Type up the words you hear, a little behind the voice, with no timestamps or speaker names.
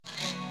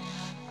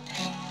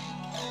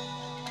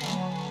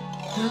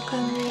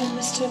Welcome to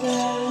Mr.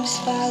 Bear's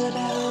Violet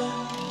Hour,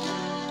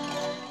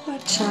 where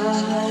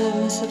time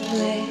is a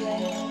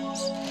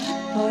place,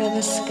 where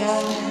the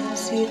sky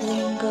is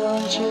evening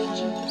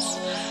gorgeous,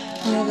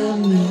 where the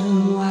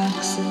moon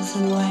waxes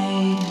and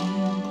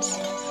wanes,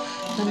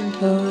 and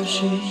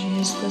poetry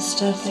is the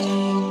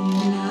stuffing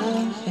in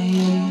our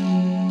veins,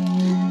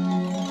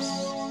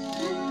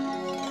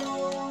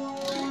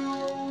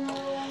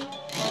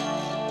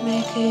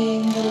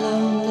 making the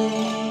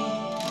lonely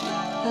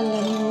a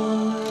little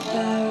more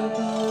bearable.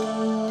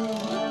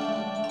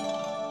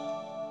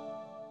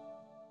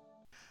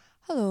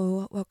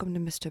 Hello, welcome to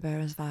Mr.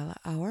 Bear's Violet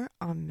Hour.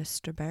 I'm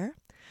Mr. Bear.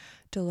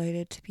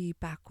 Delighted to be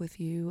back with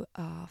you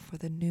for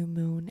the new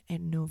moon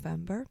in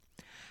November.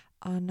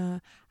 And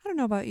I don't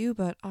know about you,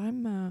 but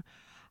I'm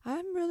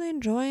really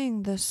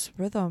enjoying this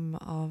rhythm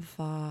of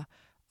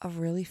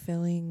really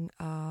feeling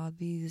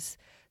these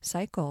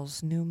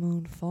cycles: new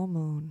moon, full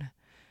moon,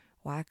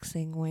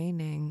 waxing,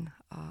 waning.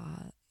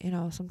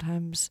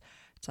 Sometimes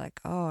it's like,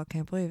 oh, I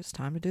can't believe it's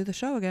time to do the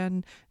show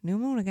again. New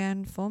moon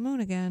again, full moon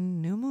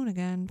again, new moon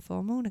again,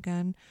 full moon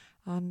again.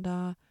 And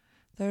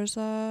there's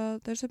a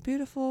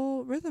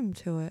beautiful rhythm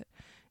to it.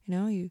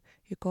 You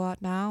go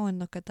out now and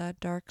look at that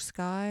dark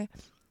sky,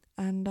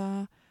 and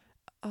the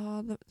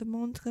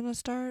moon's gonna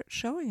start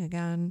showing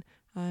again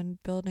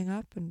and building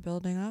up and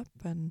building up,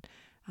 and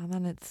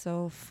then it's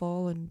so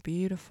full and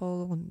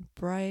beautiful and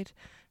bright,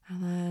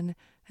 and then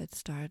it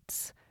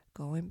starts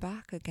going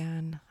back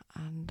again.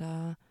 And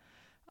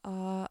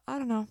I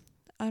don't know.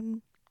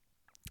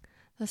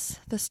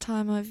 This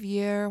time of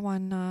year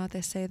when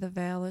they say the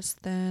veil is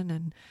thin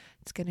and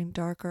it's getting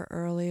darker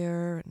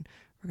earlier, and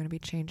we're gonna be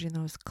changing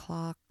those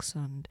clocks,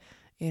 and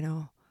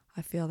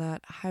I feel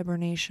that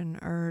hibernation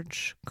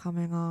urge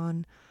coming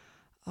on.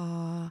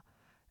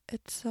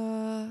 It's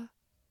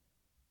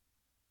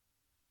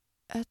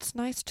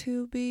nice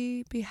to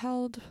be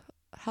held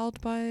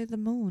by the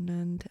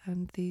moon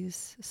and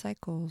these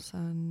cycles,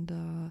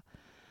 and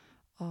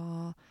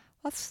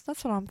that's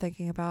what I'm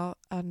thinking about.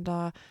 And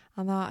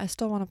I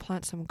still want to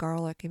plant some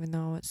garlic, even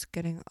though it's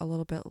getting a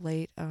little bit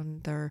late,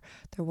 and there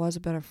was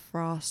a bit of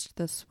frost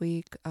this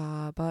week,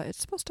 but it's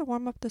supposed to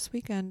warm up this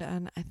weekend,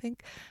 and I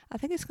think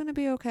it's going to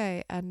be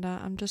okay. And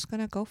I'm just going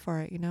to go for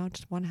it,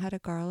 just one head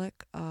of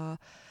garlic, not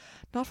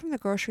from the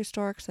grocery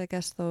store, because I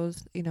guess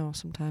those,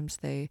 sometimes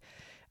they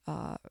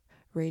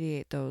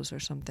radiate those or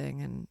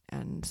something,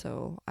 and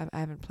so I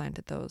haven't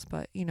planted those,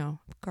 but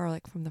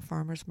garlic from the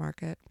farmer's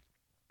market.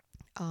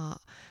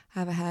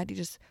 Have a head. You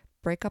just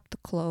break up the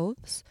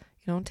cloves.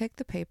 You don't take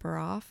the paper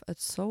off.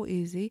 It's so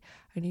easy.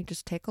 And you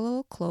just take a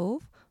little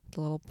clove,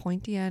 the little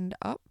pointy end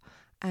up,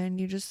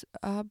 and you just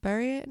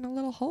bury it in a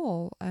little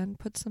hole and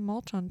put some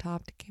mulch on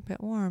top to keep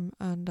it warm.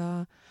 And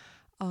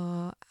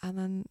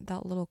then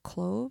that little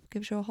clove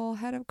gives you a whole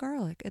head of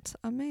garlic. It's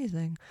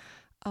amazing.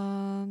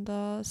 And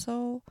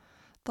so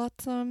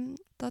that's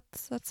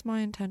my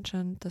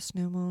intention. This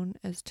new moon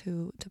is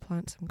to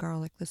plant some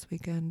garlic this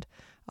weekend.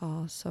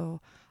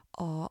 So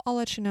I'll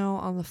let you know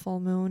on the full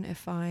moon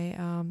if I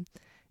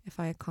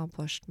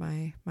accomplished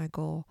my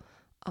goal,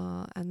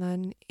 and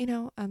then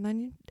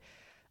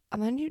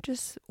you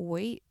just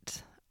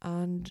wait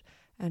and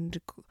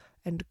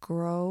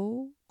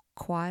grow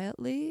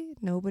quietly.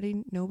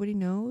 Nobody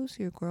knows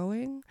you're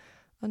growing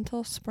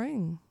until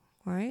spring,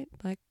 right?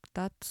 Like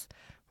that's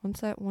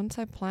once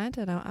I plant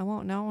it, I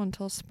won't know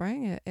until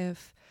spring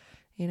if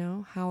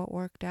how it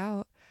worked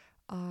out,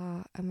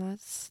 and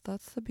that's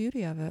the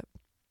beauty of it.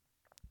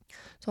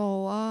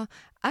 So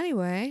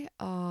anyway,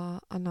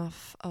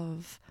 enough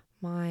of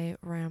my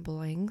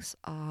ramblings.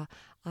 I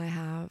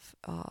have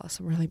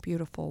some really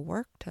beautiful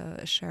work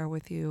to share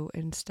with you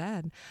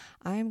instead.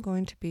 I am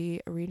going to be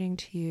reading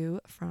to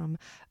you from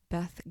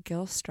Beth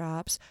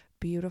Gilstrap's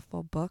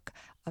beautiful book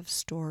of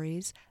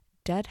stories,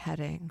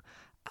 Deadheading.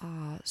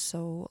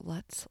 So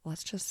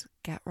let's just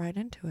get right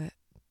into it.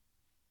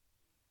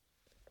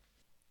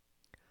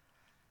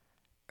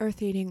 Earth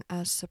Eating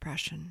as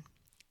Suppression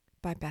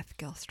by Beth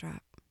Gilstrap.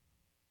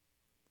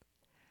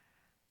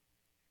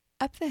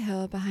 Up the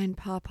hill behind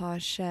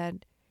Pawpaw's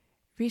shed,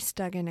 Reese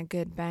dug in a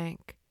good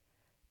bank,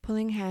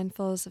 pulling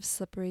handfuls of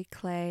slippery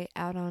clay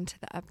out onto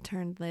the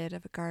upturned lid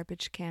of a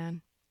garbage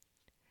can.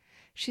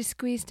 She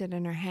squeezed it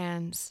in her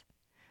hands,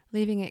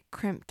 leaving it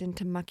crimped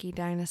into mucky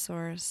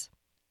dinosaurs.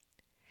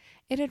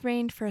 It had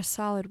rained for a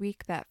solid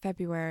week that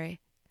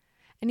February,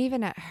 and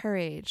even at her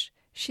age,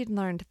 she'd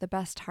learned the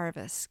best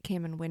harvests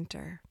came in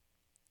winter.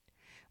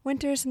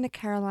 Winters in the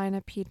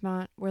Carolina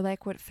Piedmont were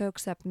like what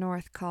folks up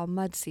north call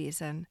mud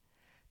season,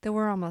 though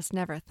we're almost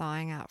never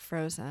thawing out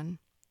frozen.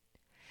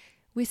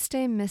 We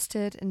stay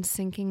misted and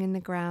sinking in the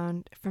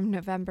ground from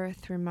November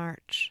through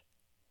March.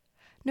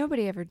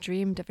 Nobody ever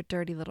dreamed of a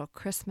dirty little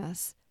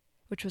Christmas,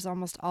 which was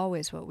almost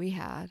always what we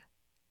had.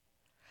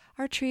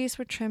 Our trees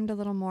were trimmed a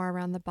little more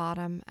around the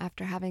bottom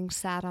after having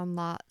sat on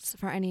lots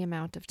for any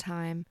amount of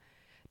time,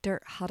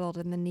 dirt huddled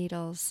in the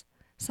needles,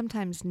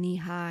 sometimes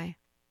knee-high.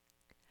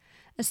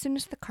 As soon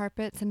as the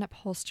carpets and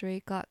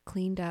upholstery got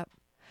cleaned up,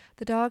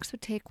 the dogs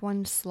would take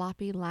one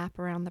sloppy lap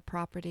around the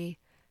property,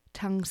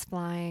 tongues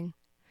flying,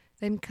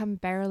 then come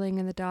barreling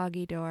in the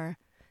doggy door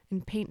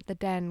and paint the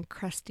den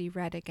crusty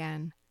red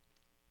again.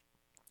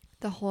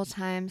 The whole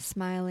time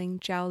smiling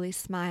jowly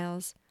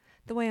smiles,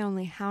 the way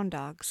only hound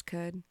dogs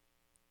could.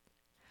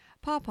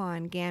 Pawpaw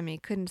and Gammy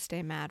couldn't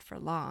stay mad for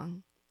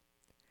long.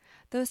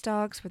 Those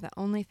dogs were the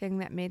only thing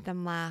that made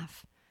them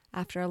laugh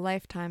after a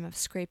lifetime of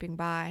scraping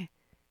by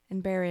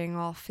and burying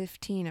all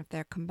 15 of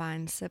their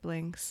combined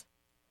siblings.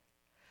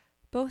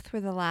 Both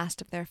were the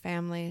last of their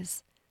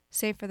families,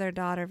 save for their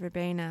daughter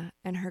Verbena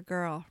and her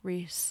girl,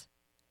 Reese.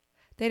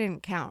 They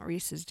didn't count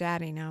Reese's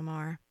daddy no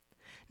more,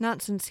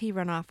 not since he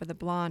run off with a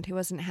blonde who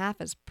wasn't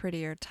half as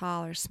pretty or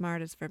tall or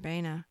smart as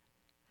Verbena.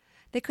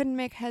 They couldn't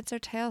make heads or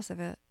tails of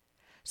it,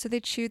 so they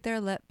chewed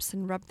their lips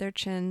and rubbed their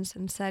chins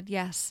and said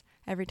yes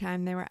every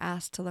time they were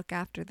asked to look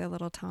after their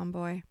little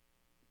tomboy.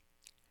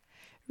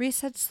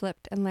 Reese had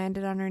slipped and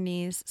landed on her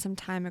knees some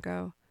time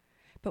ago,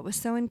 but was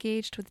so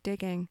engaged with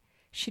digging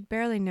she'd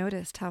barely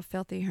noticed how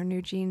filthy her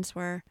new jeans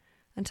were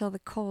until the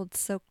cold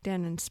soaked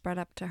in and spread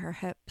up to her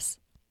hips.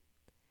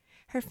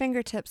 Her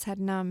fingertips had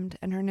numbed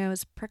and her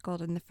nose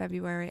prickled in the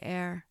February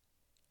air.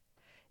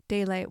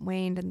 Daylight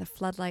waned and the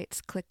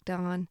floodlights clicked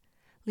on,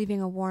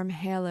 leaving a warm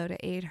halo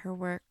to aid her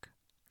work.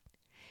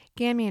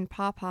 Gammy and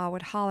Pawpaw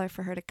would holler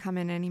for her to come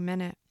in any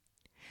minute.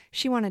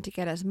 She wanted to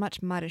get as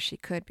much mud as she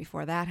could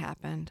before that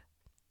happened.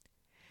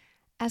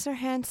 As her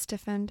hands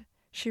stiffened,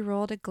 she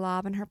rolled a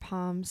glob in her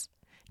palms,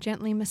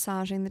 gently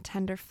massaging the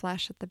tender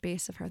flesh at the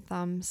base of her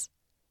thumbs.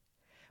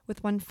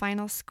 With one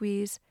final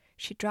squeeze,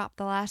 she dropped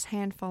the last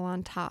handful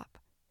on top,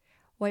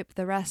 wiped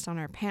the rest on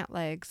her pant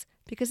legs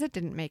because it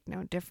didn't make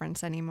no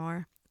difference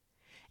anymore,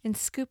 and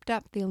scooped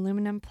up the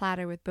aluminum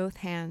platter with both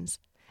hands,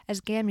 as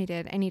Gammy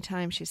did any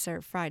time she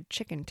served fried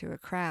chicken to a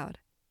crowd.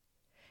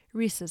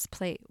 Reese's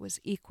plate was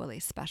equally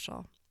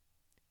special.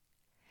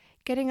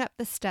 Getting up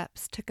the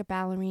steps took a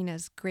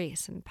ballerina's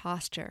grace and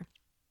posture.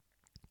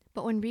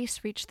 But when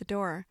Reese reached the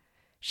door,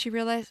 she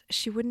realized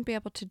she wouldn't be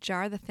able to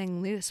jar the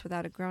thing loose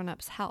without a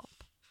grown-up's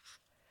help.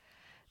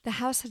 The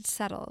house had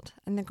settled,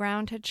 and the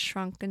ground had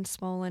shrunk and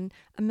swollen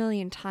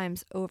 1,000,000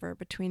 times over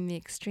between the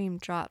extreme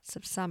droughts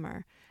of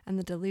summer and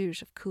the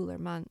deluge of cooler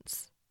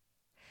months.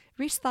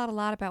 Reese thought a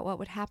lot about what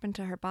would happen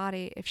to her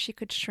body if she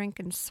could shrink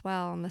and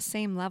swell on the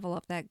same level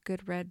of that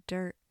good red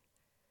dirt.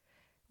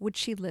 Would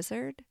she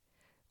lizard?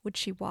 Would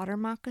she water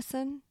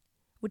moccasin?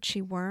 Would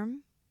she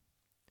worm?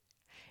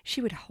 She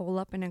would hole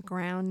up in a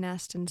ground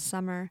nest in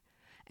summer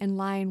and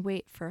lie in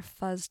wait for a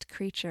fuzzed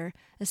creature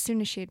as soon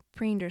as she had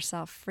preened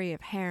herself free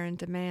of hair and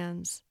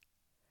demands.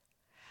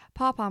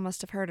 Pawpaw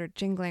must have heard her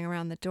jingling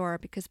around the door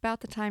because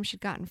about the time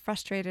she'd gotten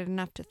frustrated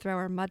enough to throw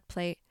her mud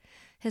plate,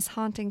 his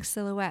haunting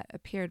silhouette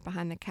appeared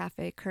behind the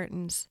cafe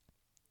curtains.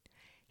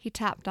 He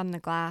tapped on the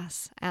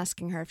glass,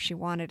 asking her if she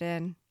wanted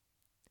in.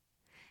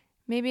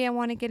 "Maybe I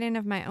want to get in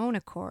of my own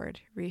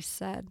accord," Reese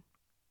said.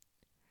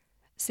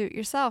 "Suit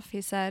yourself,"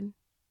 he said,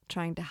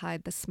 trying to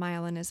hide the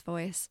smile in his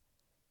voice.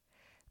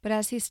 But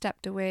as he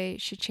stepped away,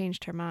 she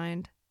changed her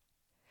mind.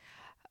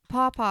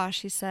 "Pawpaw,"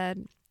 she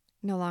said,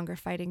 no longer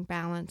fighting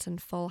balance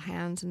and full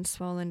hands and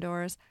swollen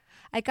doors,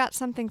 "I got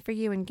something for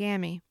you and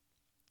Gammy."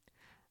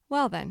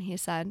 "Well then," he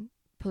said,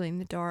 pulling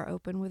the door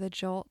open with a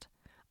jolt,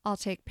 "I'll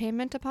take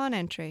payment upon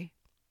entry."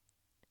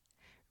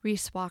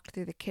 Reese walked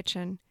through the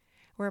kitchen,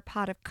 where a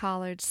pot of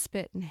collards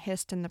spit and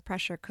hissed in the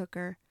pressure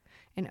cooker,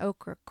 and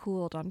okra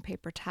cooled on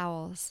paper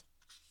towels.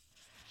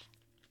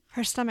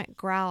 Her stomach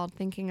growled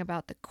thinking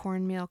about the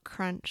cornmeal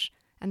crunch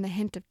and the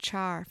hint of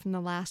char from the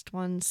last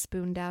one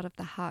spooned out of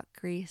the hot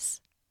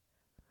grease.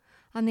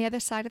 On the other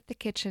side of the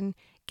kitchen,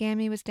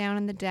 Gammy was down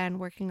in the den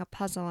working a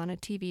puzzle on a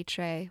TV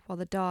tray while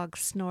the dog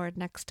snored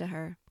next to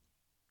her.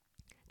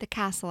 The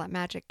castle at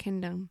Magic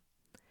Kingdom.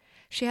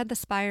 She had the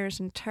spires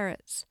and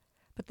turrets,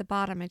 but the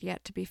bottom had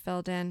yet to be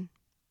filled in.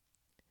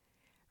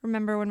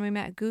 "Remember when we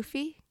met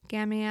Goofy?"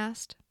 Gammy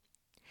asked.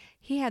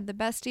 "He had the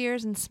best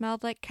ears and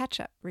smelled like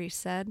ketchup," Reese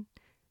said,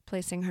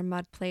 placing her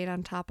mud plate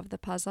on top of the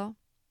puzzle.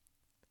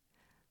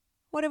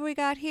 "What have we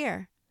got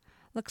here?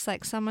 Looks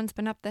like someone's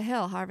been up the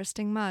hill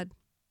harvesting mud."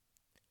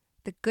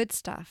 "The good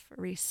stuff,"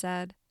 Reese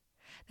said.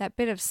 "That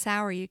bit of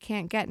sour you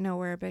can't get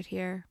nowhere but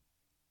here."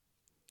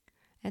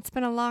 "It's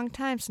been a long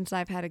time since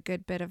I've had a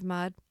good bit of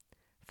mud.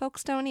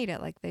 Folks don't eat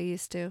it like they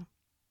used to."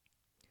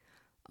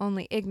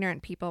 "Only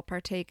ignorant people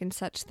partake in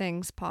such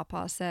things,"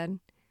 Pawpaw said.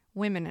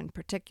 "Women in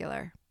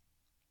particular."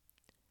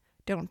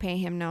 "Don't pay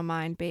him no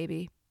mind,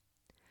 baby."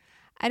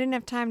 "I didn't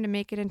have time to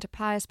make it into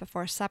pies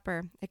before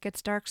supper. It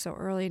gets dark so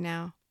early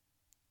now."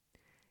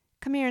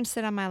 "Come here and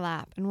sit on my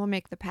lap, and we'll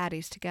make the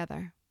patties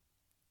together."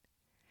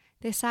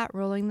 They sat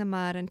rolling the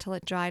mud until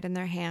it dried in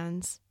their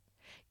hands.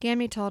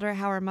 Gammy told her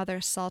how her mother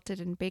salted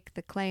and baked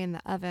the clay in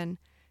the oven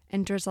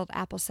and drizzled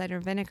apple cider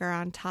vinegar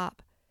on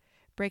top,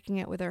 breaking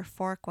it with her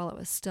fork while it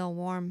was still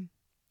warm.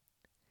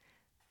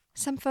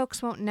 Some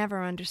folks won't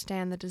never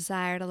understand the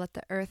desire to let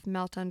the earth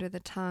melt under the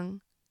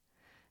tongue,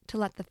 to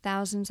let the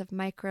thousands of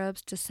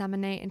microbes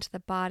disseminate into the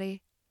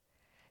body,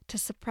 to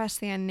suppress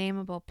the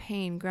unnameable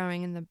pain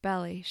growing in the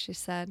belly, she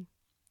said.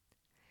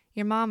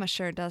 "Your mama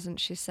sure doesn't,"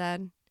 she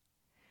said.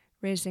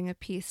 raising a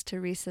piece to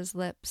Risa's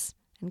lips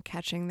and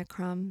catching the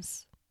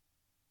crumbs.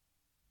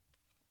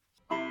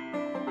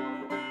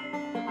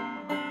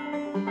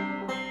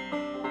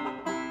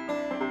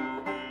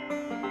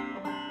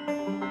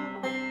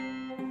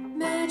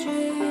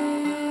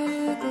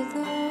 Magical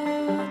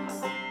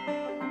thoughts,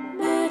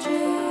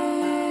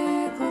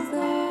 magical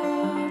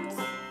thoughts.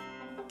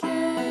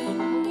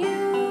 Can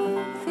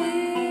you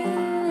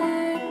feel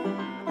it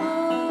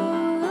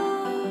all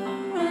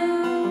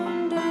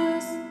around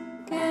us?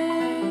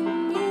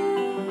 Can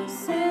you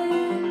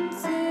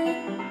sense it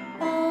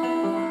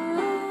all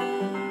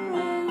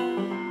around?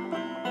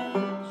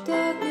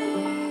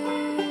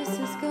 Darkness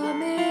is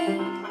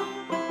coming,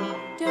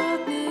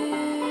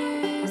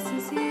 darkness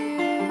is here.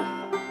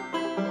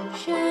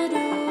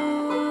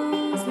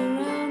 Shadows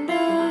around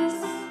us,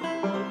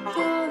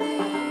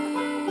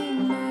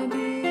 calling, my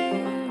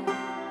dear.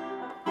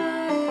 I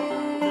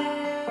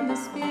am a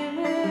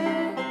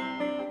spirit,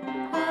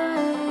 I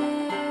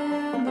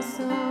am a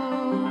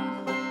soul,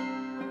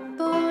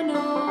 born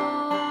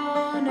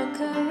on a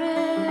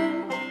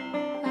current.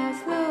 I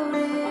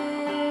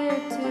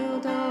floated till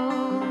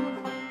dawn.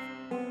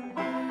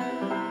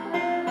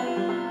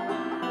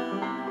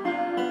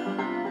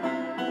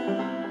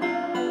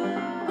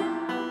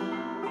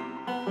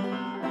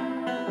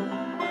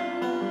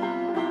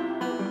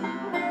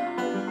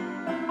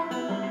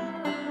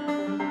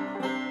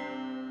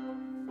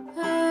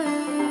 I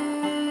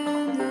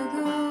am the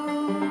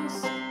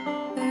ghost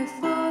that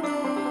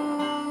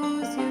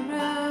follows you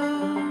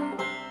round,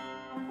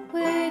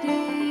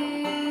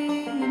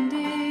 waiting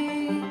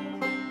indeed,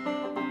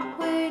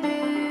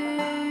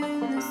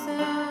 waiting the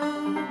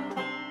sound.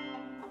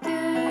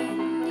 Can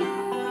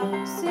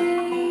you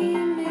see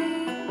me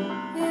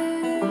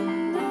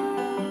in the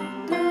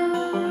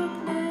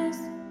darkness?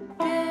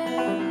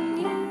 Can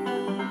you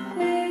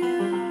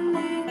feel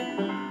me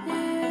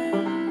in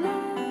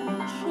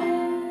the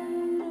shadows?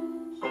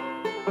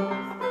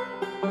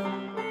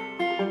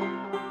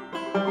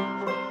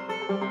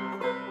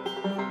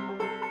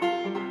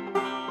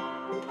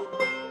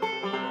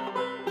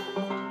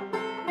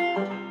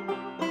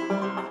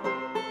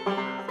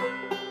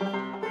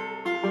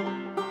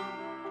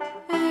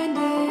 And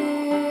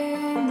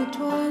in the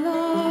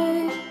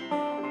twilight,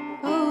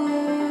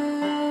 over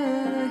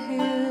the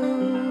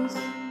hills,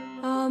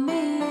 I'll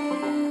meet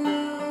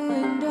you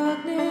in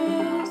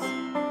darkness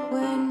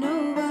when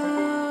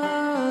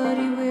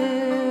nobody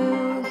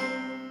will.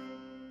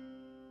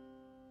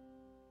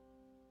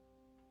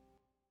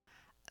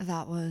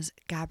 That was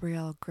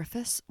Gabrielle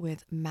Griffiths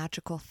with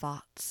Magical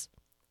Thoughts.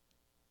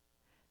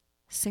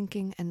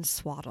 Sinking and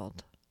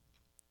Swaddled.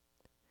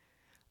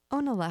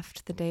 Ona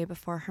left the day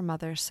before her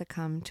mother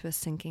succumbed to a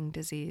sinking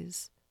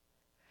disease.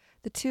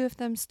 The two of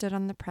them stood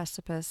on the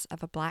precipice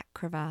of a black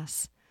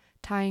crevasse,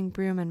 tying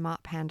broom and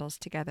mop handles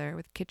together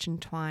with kitchen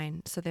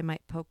twine so they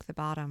might poke the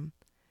bottom.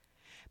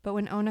 But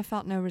when Ona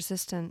felt no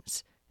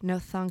resistance, no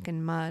thunk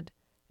in mud,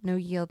 no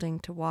yielding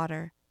to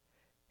water,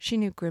 she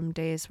knew grim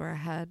days were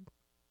ahead.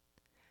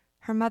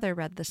 Her mother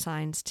read the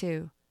signs,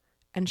 too,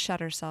 and shut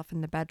herself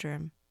in the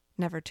bedroom,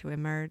 never to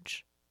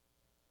emerge.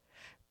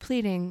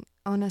 Pleading,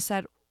 Ona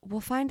said,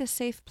 "We'll find a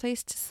safe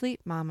place to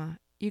sleep, Mama.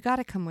 You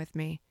gotta come with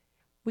me.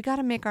 We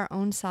gotta make our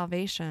own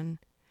salvation,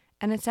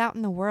 and it's out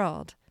in the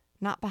world,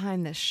 not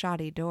behind this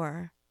shoddy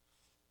door."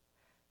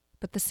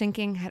 But the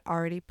sinking had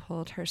already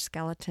pulled her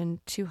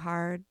skeleton too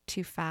hard,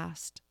 too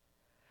fast.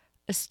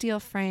 A steel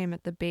frame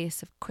at the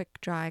base of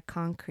quick, dry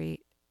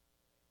concrete.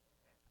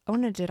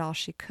 Ona did all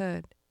she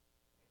could.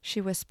 She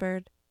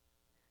whispered,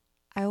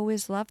 "I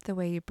always loved the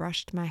way you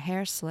brushed my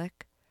hair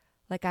slick,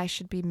 like I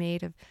should be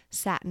made of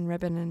satin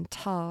ribbon and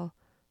tulle,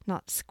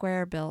 not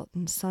square-built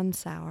and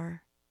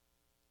sun-sour."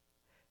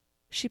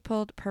 She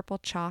pulled purple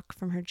chalk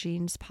from her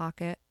jeans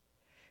pocket,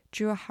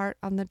 drew a heart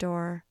on the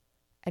door,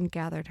 and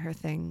gathered her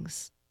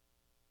things.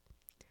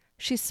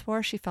 She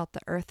swore she felt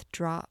the earth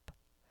drop,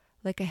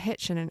 like a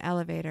hitch in an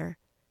elevator,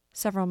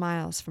 several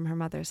miles from her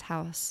mother's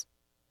house.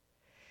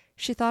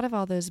 She thought of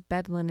all those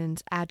bed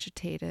linens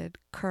agitated,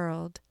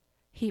 curled,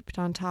 heaped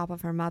on top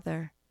of her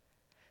mother,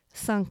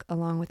 sunk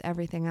along with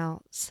everything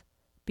else,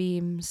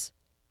 beams,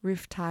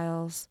 roof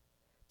tiles,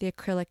 the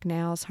acrylic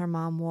nails her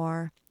mom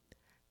wore,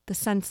 the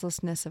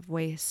senselessness of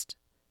waste.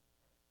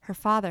 Her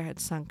father had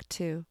sunk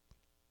too,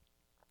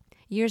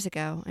 years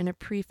ago in a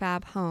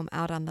prefab home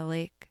out on the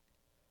lake.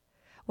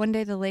 One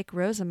day the lake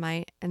rose a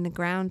mite and the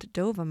ground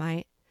dove a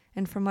mite,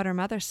 and from what her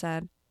mother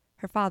said,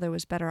 her father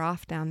was better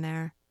off down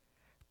there,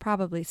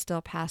 probably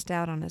still passed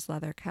out on his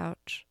leather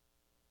couch.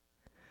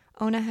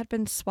 Ona had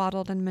been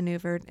swaddled and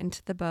maneuvered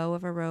into the bow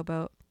of a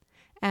rowboat,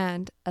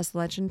 and, as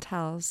legend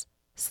tells,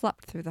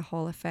 slept through the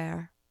whole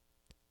affair.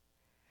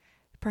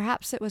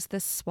 Perhaps it was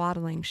this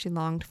swaddling she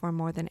longed for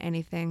more than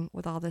anything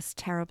with all this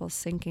terrible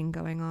sinking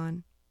going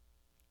on.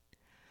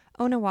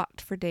 Ona walked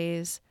for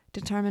days,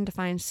 determined to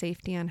find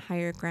safety on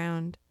higher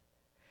ground.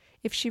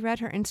 If she read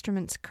her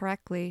instruments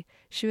correctly,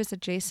 she was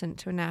adjacent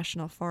to a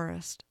national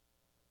forest.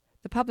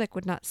 The public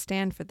would not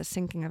stand for the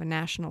sinking of a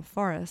national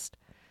forest,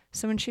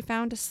 so when she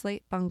found a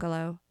slate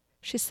bungalow,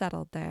 She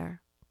settled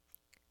there.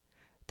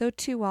 Though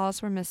 2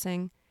 walls were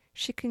missing,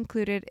 she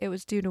concluded it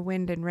was due to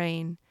wind and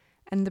rain,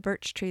 and the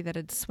birch tree that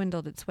had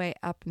swindled its way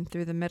up and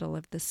through the middle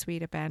of the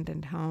sweet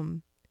abandoned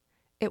home.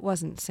 It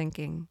wasn't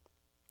sinking.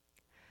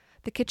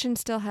 The kitchen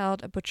still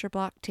held a butcher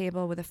block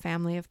table with a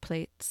family of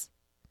plates.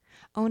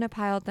 Ona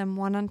piled them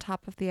one on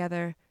top of the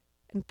other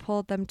and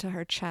pulled them to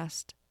her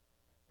chest,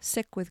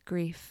 sick with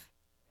grief,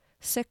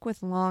 sick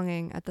with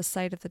longing at the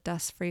sight of the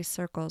dust-free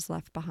circles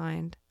left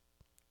behind.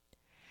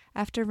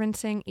 After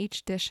rinsing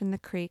each dish in the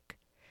creek,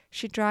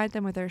 she dried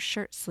them with her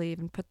shirt sleeve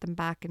and put them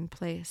back in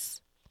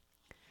place.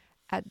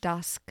 At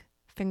dusk,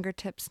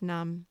 fingertips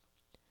numb,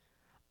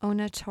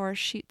 Ona tore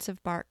sheets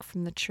of bark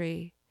from the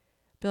tree,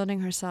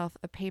 building herself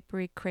a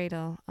papery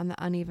cradle on the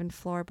uneven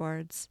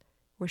floorboards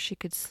where she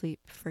could sleep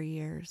for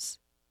years.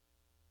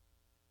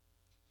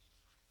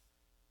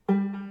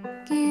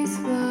 Geese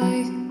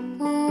fly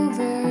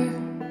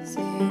over,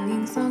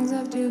 singing songs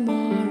of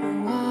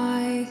tomorrow.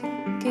 I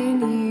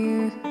can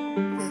hear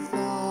the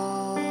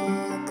fall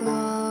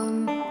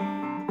come.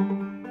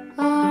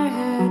 Our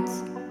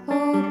heads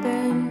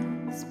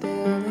open,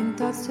 spilling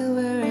thoughts till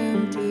we're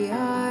empty.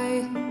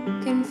 I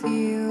can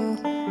feel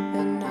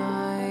the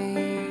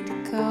night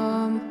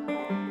come.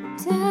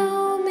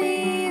 Tell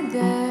me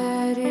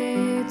that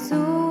it's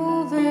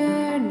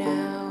over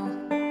now,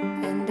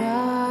 and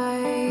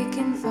I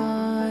can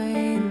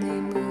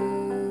finally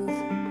move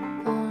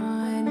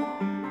on.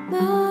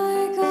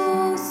 My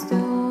ghost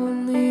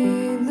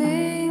only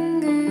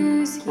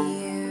lingers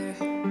here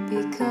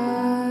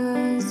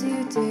because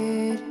you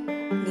did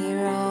me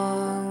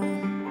wrong.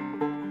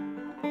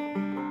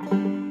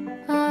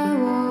 I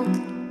walk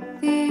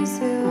these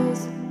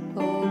hills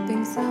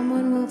hoping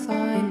someone will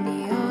find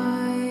me.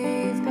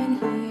 I've been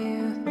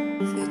here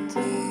for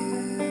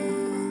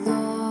too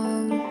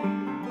long,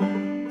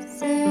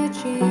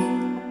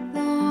 searching,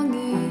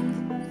 longing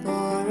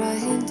for a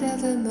hint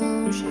of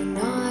emotion.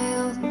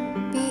 I'll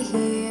be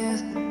here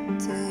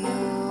till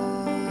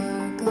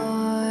you're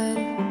gone.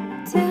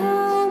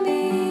 Tell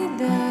me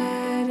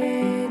that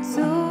it's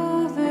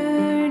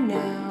over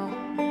now,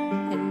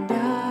 and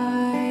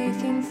I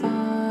can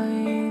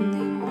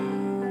finally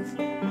move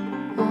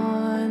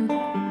on.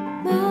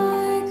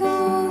 My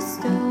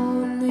ghost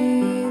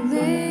only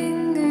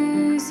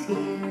lingers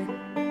here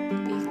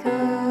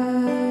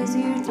because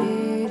you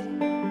did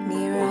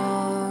me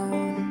wrong.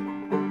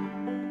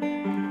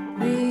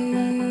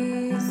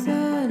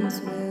 Reasons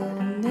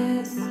we'll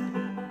miss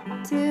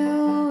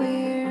till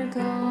we're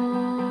gone.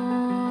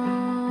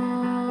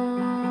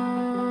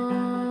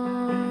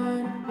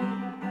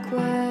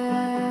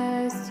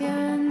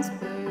 Questions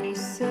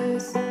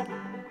persist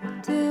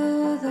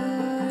till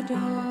the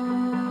dawn.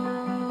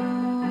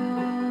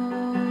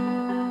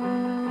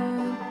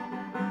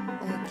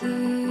 A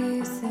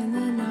kiss in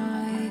the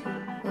night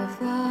will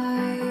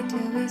fly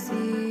till we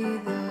see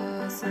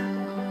the sun.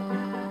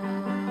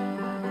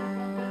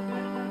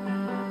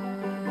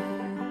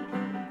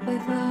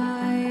 With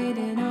light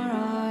in our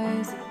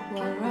eyes,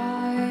 we'll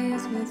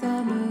rise with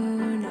the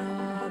moon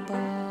above.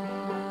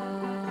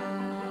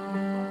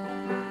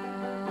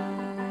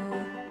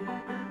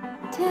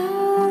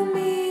 Tell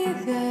me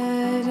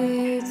that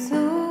it's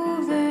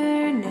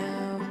over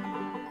now,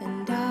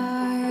 and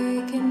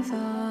I can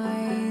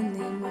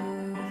finally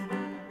move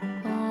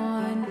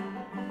on.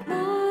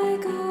 My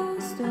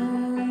ghost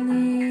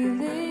only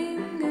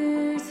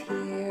lingers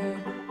here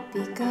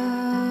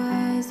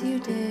because you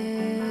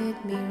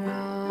did me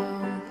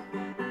wrong.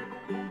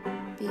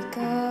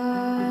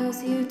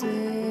 Because you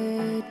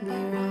did me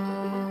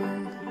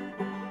wrong.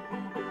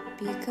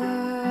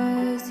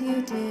 Because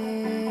you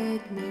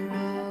did me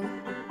wrong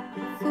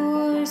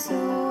for so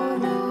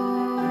long.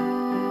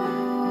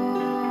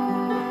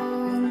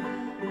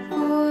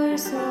 For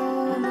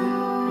so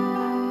long.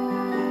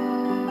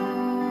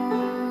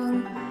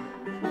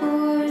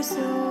 For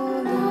so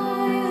long.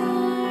 My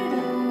heart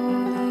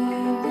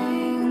only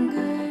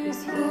lingers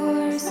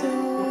for so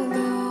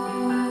long.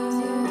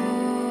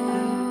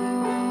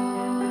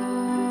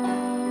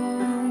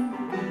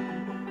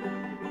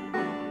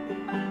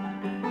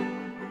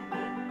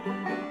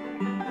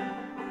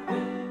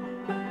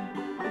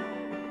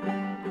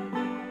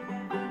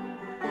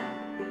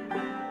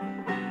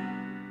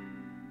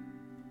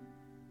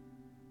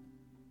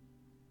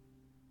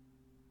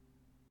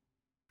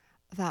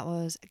 That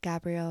was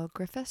Gabrielle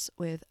Griffiths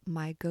with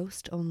My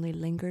Ghost Only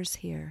Lingers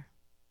Here.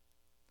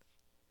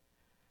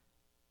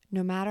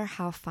 No matter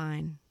how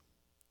fine.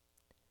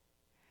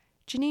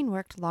 Janine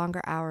worked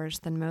longer hours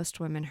than most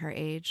women her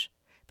age,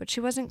 but she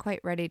wasn't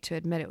quite ready to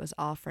admit it was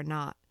all for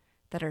naught,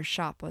 that her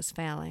shop was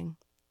failing.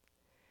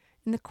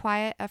 In the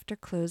quiet after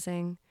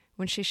closing,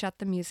 when she shut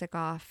the music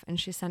off and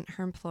she sent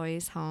her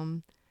employees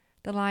home,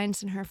 the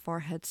lines in her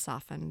forehead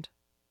softened.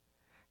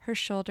 Her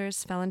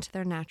shoulders fell into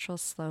their natural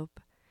slope,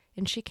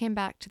 and she came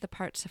back to the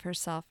parts of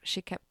herself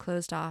she kept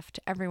closed off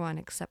to everyone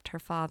except her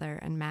father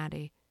and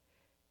Maddie.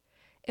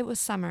 It was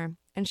summer,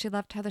 and she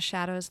loved how the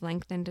shadows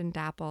lengthened and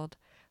dappled,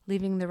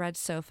 leaving the red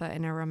sofa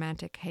in a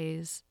romantic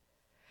haze.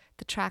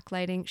 The track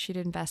lighting she'd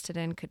invested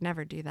in could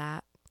never do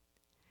that.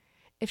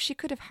 If she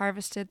could have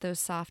harvested those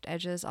soft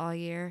edges all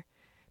year,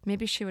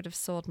 maybe she would have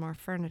sold more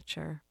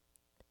furniture.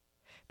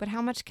 But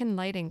how much can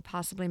lighting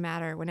possibly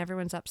matter when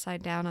everyone's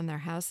upside down on their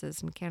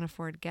houses and can't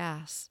afford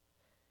gas?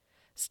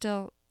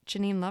 Still,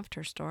 Janine loved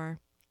her store.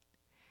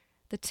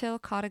 The till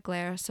caught a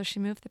glare, so she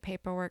moved the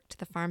paperwork to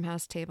the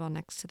farmhouse table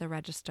next to the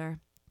register.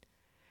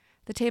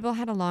 The table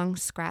had a long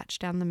scratch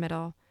down the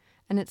middle,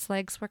 and its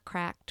legs were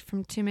cracked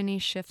from too many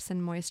shifts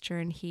in moisture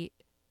and heat.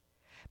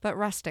 But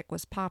rustic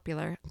was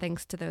popular,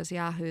 thanks to those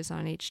yahoos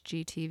on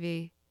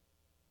HGTV.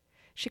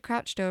 She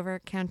crouched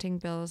over, counting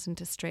bills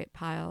into straight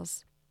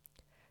piles.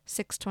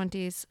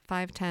 620s,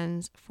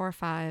 510s,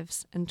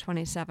 45s, and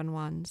 27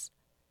 ones.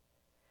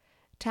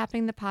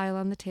 Tapping the pile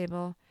on the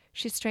table,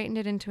 she straightened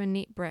it into a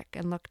neat brick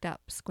and looked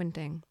up,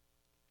 squinting.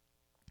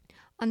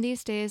 On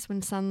these days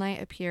when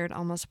sunlight appeared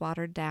almost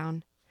watered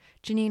down,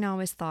 Janine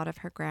always thought of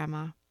her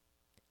grandma.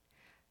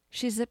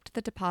 She zipped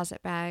the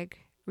deposit bag,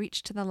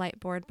 reached to the light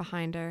board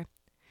behind her,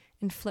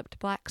 and flipped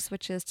black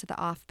switches to the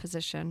off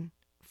position,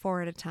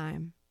 4 at a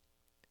time.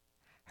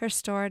 Her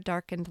store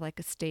darkened like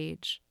a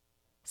stage,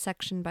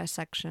 section by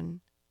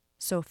section,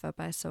 sofa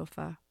by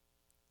sofa.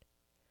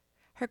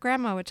 Her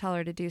grandma would tell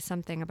her to do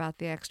something about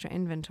the extra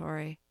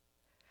inventory.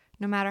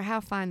 No matter how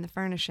fine the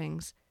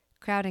furnishings,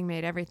 crowding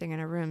made everything in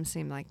a room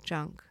seem like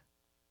junk.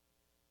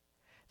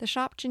 The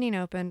shop Janine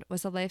opened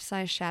was a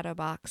life-size shadow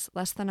box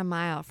less than a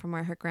mile from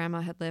where her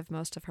grandma had lived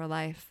most of her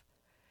life,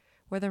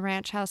 where the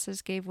ranch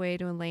houses gave way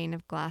to a lane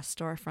of glass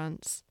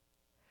storefronts.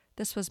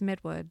 This was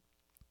Midwood,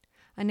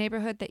 a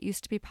neighborhood that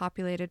used to be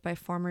populated by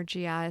former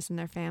GIs and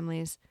their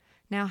families,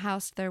 now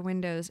housed their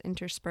windows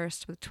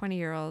interspersed with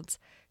 20-year-olds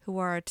who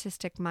wore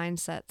artistic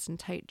mindsets and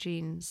tight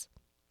jeans.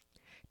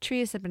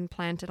 Trees had been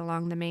planted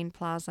along the main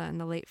plaza in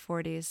the late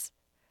 40s.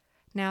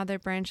 Now their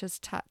branches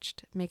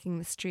touched, making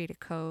the street a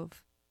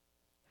cove.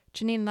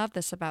 Janine loved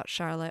this about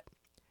Charlotte,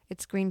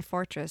 its green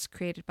fortress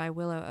created by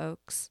willow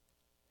oaks.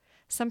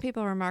 Some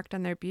people remarked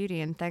on their beauty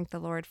and thanked the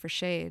Lord for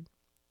shade,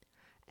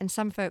 and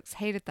some folks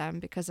hated them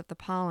because of the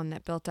pollen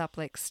that built up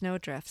like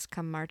snowdrifts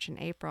come March and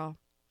April.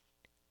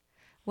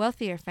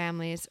 Wealthier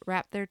families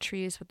wrapped their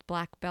trees with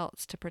black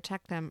belts to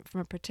protect them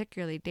from a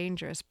particularly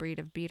dangerous breed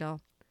of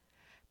beetle,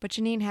 but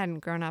Janine hadn't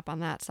grown up on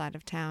that side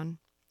of town.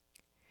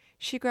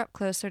 She grew up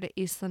closer to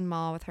Eastland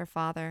Mall with her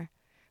father,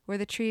 where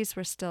the trees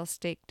were still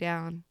staked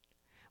down,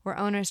 where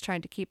owners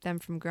tried to keep them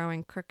from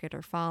growing crooked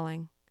or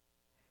falling,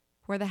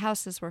 where the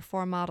houses were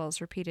 4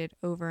 models repeated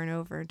over and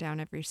over down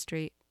every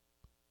street.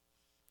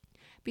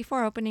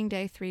 Before opening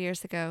day 3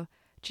 years ago,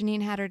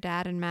 Janine had her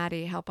dad and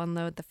Maddie help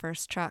unload the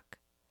first truck.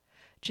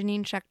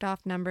 Janine checked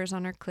off numbers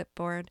on her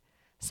clipboard,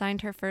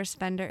 signed her first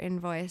vendor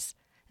invoice,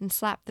 and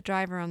slapped the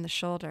driver on the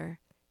shoulder,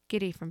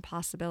 giddy from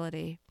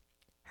possibility,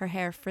 her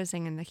hair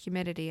frizzing in the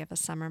humidity of a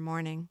summer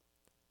morning.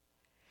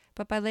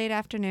 But by late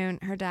afternoon,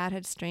 her dad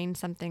had strained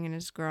something in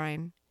his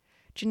groin.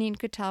 Janine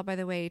could tell by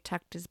the way he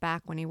tucked his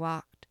back when he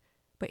walked,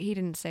 but he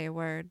didn't say a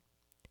word.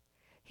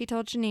 He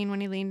told Janine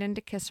when he leaned in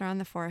to kiss her on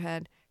the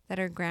forehead that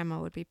her grandma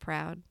would be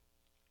proud.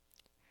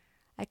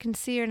 I can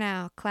see her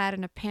now, clad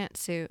in a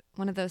pantsuit,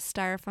 one of those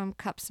styrofoam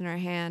cups in her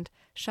hand,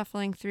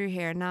 shuffling through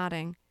here,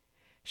 nodding.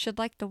 She'd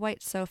like the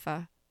white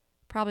sofa.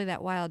 Probably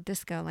that wild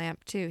disco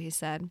lamp, too, he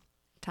said,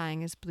 tying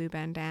his blue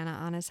bandana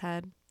on his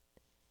head.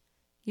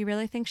 You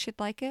really think she'd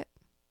like it?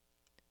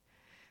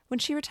 When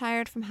she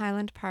retired from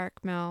Highland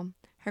Park Mill,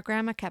 her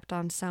grandma kept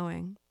on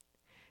sewing.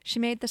 She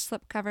made the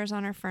slipcovers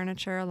on her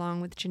furniture along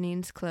with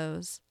Janine's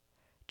clothes,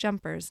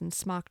 jumpers and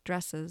smock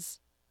dresses.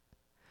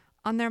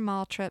 On their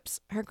mall trips,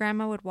 her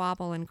grandma would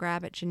wobble and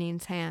grab at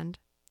Janine's hand.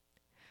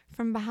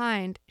 From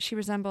behind, she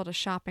resembled a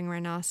shopping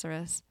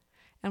rhinoceros,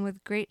 and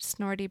with great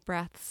snorty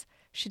breaths,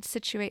 she'd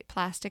situate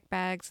plastic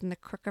bags in the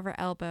crook of her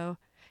elbow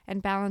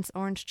and balance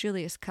orange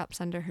Julius cups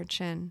under her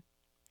chin.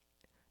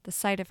 The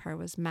sight of her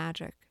was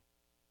magic.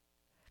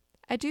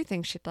 I do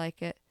think she'd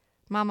like it.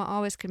 Mama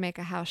always could make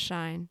a house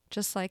shine,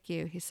 just like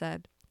you, he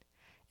said.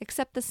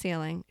 Except the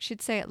ceiling.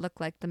 She'd say it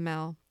looked like the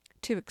mill,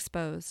 too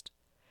exposed.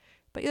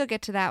 But you'll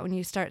get to that when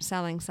you start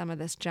selling some of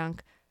this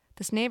junk.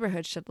 This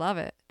neighborhood should love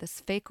it, this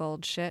fake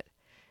old shit.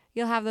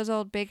 You'll have those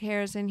old big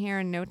hairs in here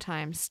in no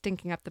time,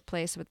 stinking up the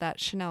place with that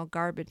Chanel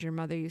garbage your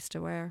mother used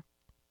to wear.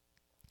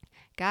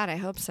 God, I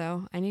hope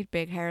so. I need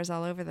big hairs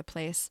all over the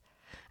place.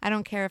 I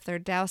don't care if they're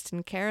doused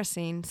in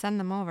kerosene. Send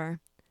them over.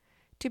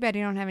 Too bad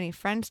you don't have any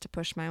friends to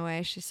push my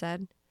way, she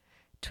said,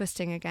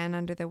 twisting again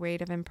under the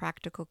weight of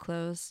impractical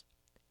clothes.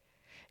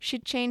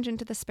 She'd change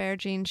into the spare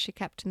jeans she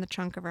kept in the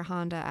trunk of her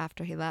Honda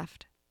after he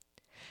left.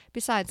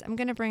 Besides, I'm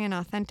going to bring an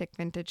authentic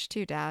vintage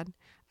too, Dad.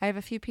 I have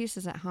a few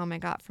pieces at home I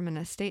got from an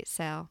estate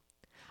sale.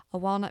 A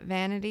walnut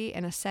vanity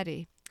and a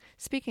settee.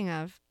 Speaking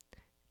of,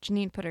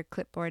 Janine put her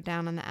clipboard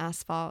down on the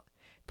asphalt,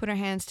 put her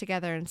hands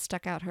together and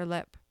stuck out her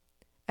lip,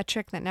 a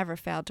trick that never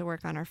failed to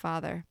work on her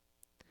father.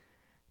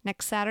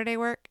 Next Saturday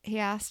work? He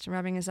asked,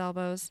 rubbing his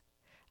elbows.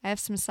 I have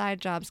some side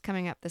jobs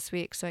coming up this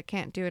week, so I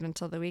can't do it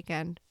until the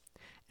weekend.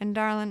 And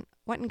darlin',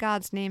 what in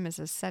God's name is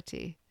a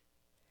settee?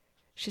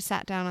 She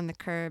sat down on the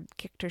curb,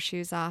 kicked her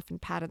shoes off,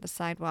 and patted the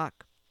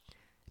sidewalk.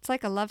 It's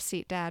like a love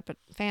seat, Dad, but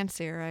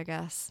fancier, I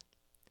guess.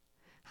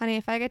 Honey,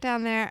 if I get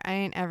down there, I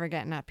ain't ever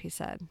getting up, he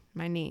said.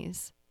 My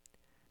knees.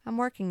 I'm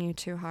working you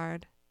too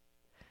hard.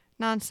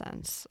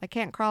 Nonsense. I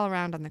can't crawl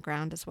around on the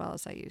ground as well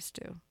as I used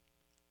to.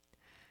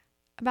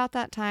 About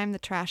that time, the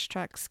trash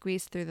truck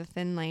squeezed through the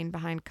thin lane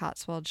behind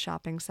Cotswold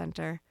Shopping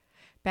Center,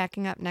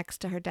 backing up next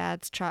to her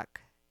dad's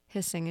truck,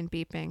 hissing and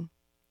beeping.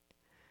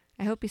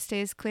 I hope he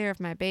stays clear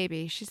of my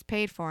baby. She's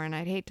paid for, and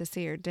I'd hate to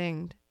see her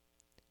dinged.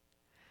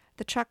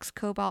 The truck's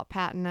cobalt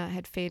patina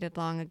had faded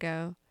long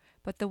ago,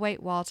 but the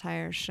white wall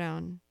tires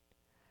shone.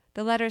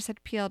 The letters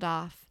had peeled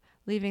off,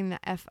 leaving the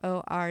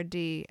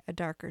F-O-R-D a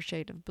darker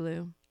shade of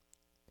blue.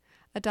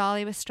 A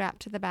dolly was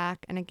strapped to the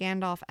back, and a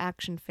Gandalf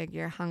action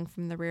figure hung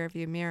from the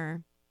rearview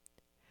mirror.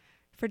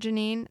 For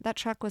Janine, that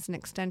truck was an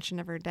extension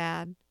of her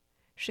dad.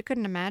 She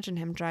couldn't imagine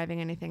him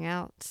driving anything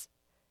else.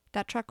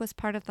 That truck was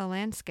part of the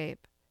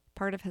landscape,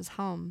 part of his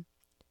home.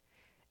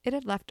 It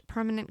had left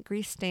permanent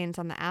grease stains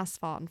on the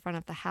asphalt in front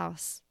of the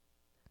house.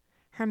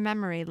 Her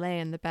memory lay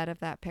in the bed of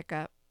that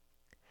pickup.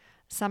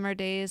 Summer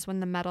days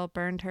when the metal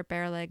burned her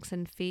bare legs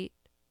and feet.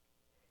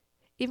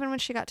 Even when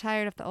she got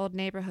tired of the old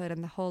neighborhood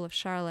and the whole of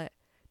Charlotte,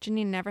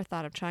 Janine never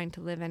thought of trying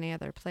to live any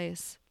other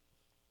place.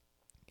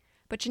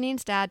 But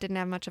Janine's dad didn't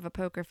have much of a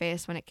poker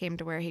face when it came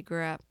to where he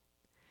grew up.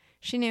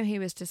 She knew he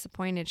was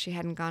disappointed she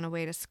hadn't gone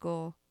away to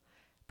school,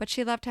 but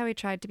she loved how he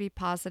tried to be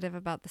positive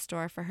about the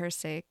store for her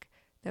sake,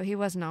 though he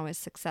wasn't always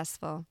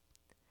successful.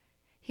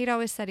 He'd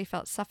always said he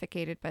felt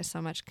suffocated by so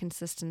much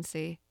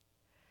consistency.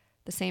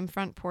 The same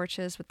front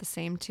porches with the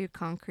same 2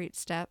 concrete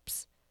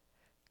steps.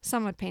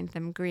 Some would paint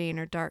them green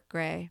or dark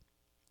gray.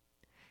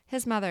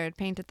 His mother had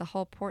painted the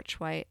whole porch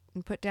white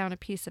and put down a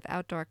piece of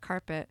outdoor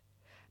carpet,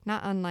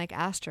 not unlike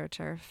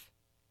AstroTurf.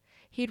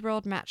 He'd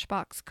rolled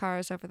matchbox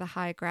cars over the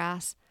high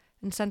grass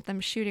and sent them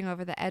shooting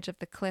over the edge of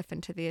the cliff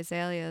into the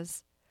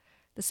azaleas,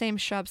 the same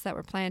shrubs that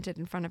were planted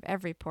in front of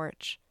every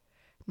porch,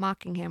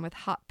 mocking him with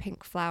hot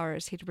pink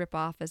flowers he'd rip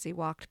off as he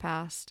walked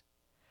past.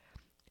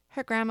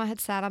 Her grandma had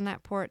sat on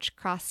that porch,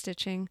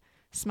 cross-stitching,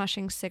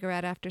 smushing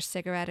cigarette after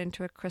cigarette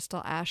into a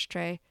crystal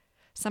ashtray,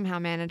 somehow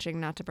managing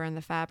not to burn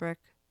the fabric.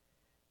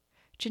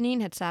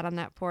 Janine had sat on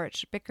that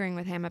porch, bickering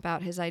with him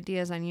about his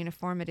ideas on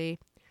uniformity,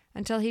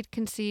 until he'd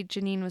concede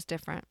Janine was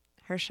different.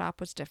 Her shop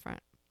was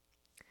different.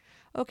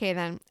 Okay,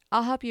 then,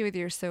 I'll help you with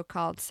your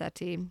so-called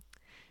settee.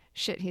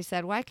 Shit, he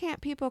said, why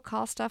can't people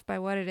call stuff by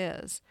what it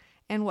is?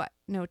 And what,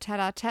 no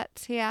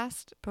tete-a-tetes, he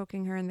asked,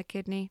 poking her in the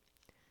kidney.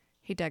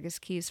 He dug his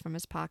keys from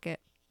his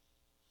pocket.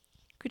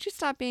 Could you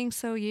stop being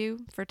so you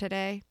for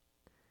today?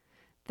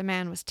 The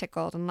man was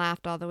tickled and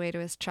laughed all the way to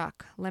his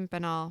truck, limp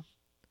and all.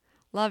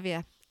 Love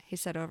ya, he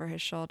said over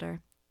his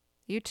shoulder.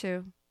 You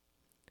too.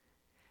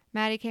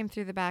 Maddie came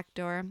through the back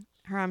door,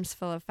 her arms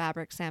full of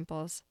fabric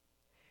samples.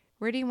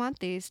 Where do you want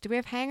these? Do we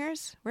have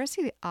hangers? Where's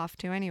he off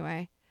to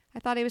anyway? I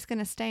thought he was going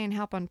to stay and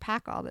help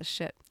unpack all this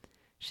shit,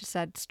 she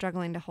said,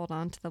 struggling to hold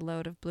on to the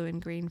load of blue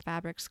and green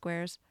fabric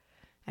squares.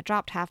 I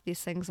dropped half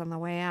these things on the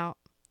way out.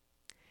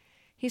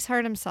 He's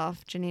hurt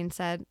himself, Janine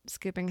said,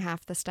 scooping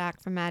half the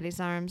stack from Maddie's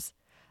arms.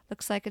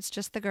 Looks like it's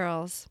just the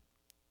girls.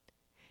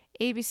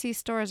 ABC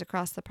store's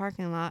across the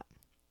parking lot.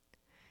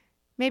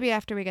 Maybe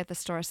after we get the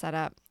store set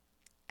up.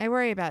 I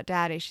worry about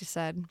Daddy, she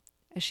said,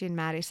 as she and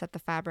Maddie set the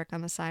fabric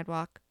on the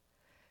sidewalk.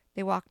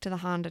 They walked to the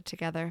Honda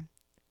together.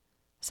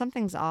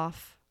 Something's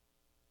off.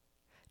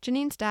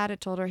 Janine's dad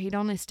had told her he'd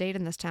only stayed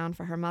in this town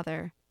for her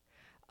mother,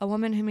 a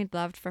woman whom he'd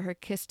loved for her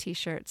Kiss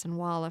t-shirts and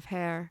wall of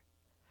hair.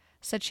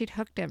 Said she'd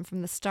hooked him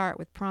from the start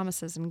with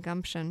promises and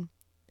gumption.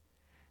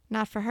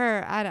 Not for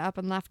her, I'd up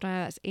and left when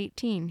I was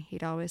 18,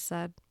 he'd always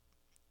said.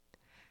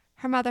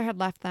 Her mother had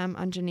left them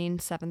on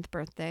Janine's 7th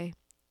birthday.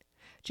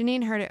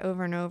 Janine heard it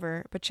over and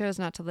over, but chose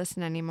not to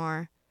listen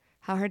anymore.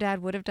 How her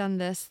dad would have done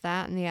this,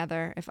 that, and the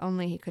other, if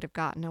only he could have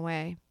gotten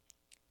away.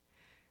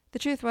 The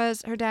truth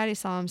was, her daddy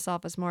saw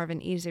himself as more of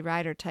an easy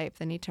rider type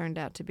than he turned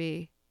out to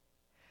be.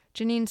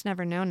 Janine's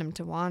never known him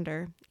to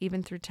wander,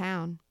 even through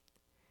town.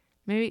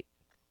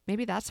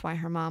 Maybe that's why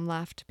her mom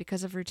left,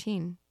 because of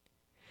routine.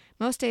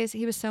 Most days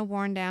he was so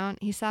worn down,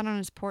 he sat on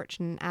his porch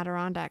in an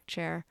Adirondack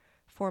chair,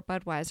 4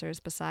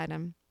 Budweisers beside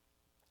him.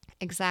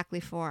 Exactly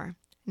 4.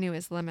 Knew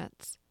his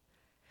limits.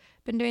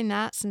 Been doing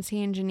that since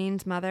he and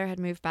Janine's mother had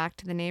moved back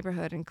to the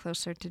neighborhood and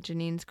closer to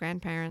Janine's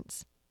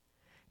grandparents.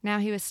 Now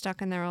he was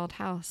stuck in their old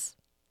house.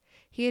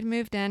 He had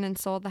moved in and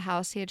sold the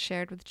house he had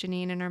shared with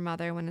Janine and her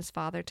mother when his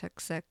father took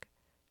sick.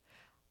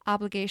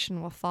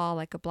 Obligation will fall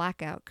like a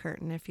blackout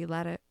curtain if you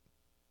let it.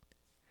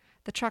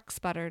 The truck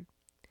sputtered.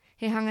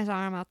 He hung his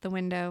arm out the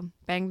window,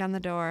 banged on the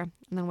door,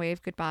 and then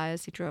waved goodbye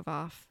as he drove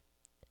off.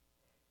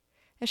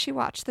 As she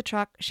watched the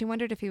truck, she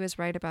wondered if he was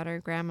right about her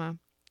grandma.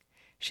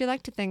 She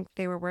liked to think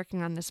they were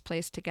working on this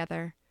place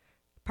together,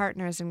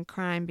 partners in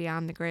crime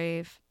beyond the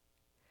grave.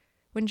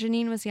 When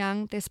Janine was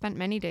young, they spent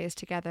many days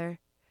together,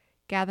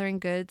 gathering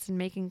goods and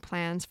making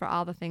plans for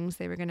all the things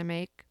they were going to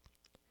make.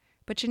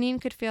 But Janine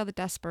could feel the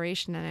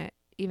desperation in it,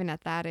 even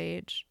at that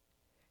age.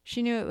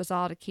 She knew it was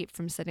all to keep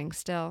from sitting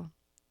still.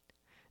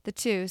 The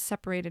two,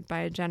 separated by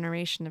a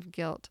generation of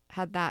guilt,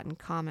 had that in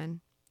common.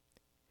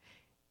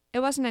 It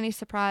wasn't any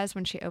surprise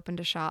when she opened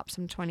a shop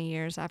some 20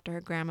 years after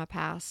her grandma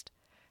passed,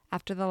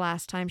 after the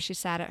last time she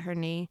sat at her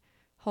knee,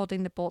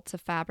 holding the bolts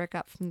of fabric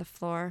up from the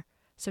floor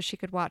so she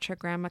could watch her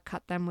grandma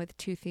cut them with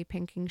toothy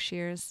pinking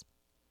shears.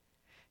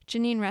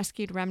 Janine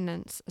rescued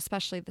remnants,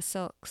 especially the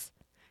silks,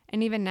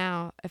 and even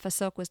now, if a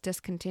silk was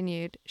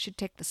discontinued, she'd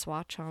take the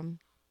swatch home.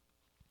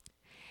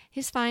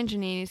 "He's fine,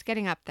 Janine. He's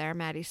getting up there,"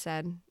 Maddie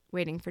said,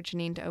 waiting for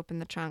Janine to open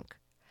the trunk.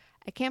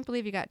 "I can't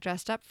believe you got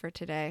dressed up for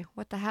today.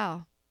 What the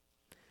hell?"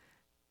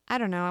 "I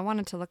don't know. I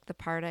wanted to look the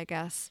part, I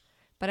guess,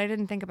 but I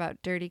didn't think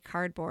about dirty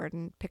cardboard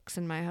and picks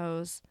in my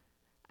hose.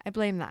 I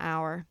blame the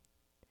hour."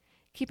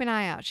 "Keep an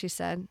eye out," she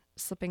said,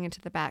 slipping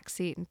into the back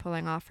seat and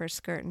pulling off her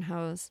skirt and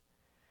hose.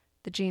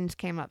 The jeans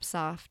came up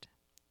soft.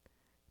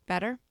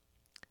 "Better?"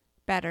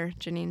 "Better,"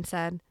 Janine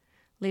said,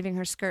 leaving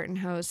her skirt and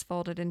hose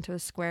folded into a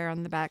square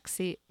on the back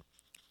seat.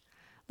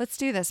 "Let's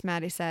do this,"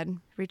 Maddie said,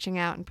 reaching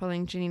out and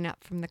pulling Janine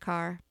up from the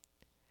car.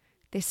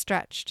 They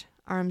stretched,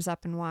 arms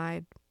up and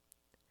wide.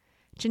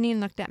 Janine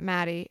looked at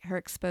Maddie, her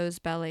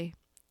exposed belly.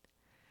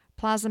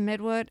 "Plaza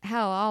Midwood?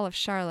 Hell, all of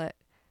Charlotte.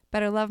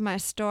 Better love my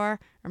store,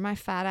 or my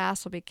fat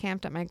ass will be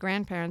camped at my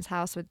grandparents'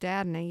 house with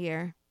Dad in a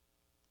year."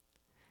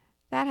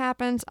 "That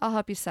happens, I'll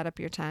help you set up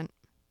your tent."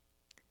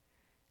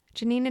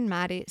 Janine and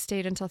Maddie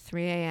stayed until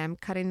 3 a.m.,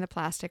 cutting the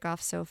plastic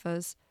off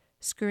sofas,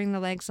 screwing the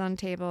legs on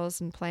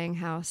tables, and playing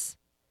house.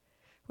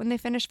 When they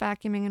finished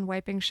vacuuming and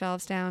wiping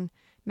shelves down,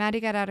 Maddie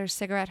got out her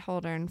cigarette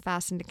holder and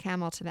fastened a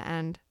Camel to the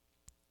end.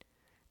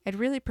 "I'd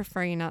really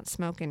prefer you not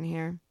smoke in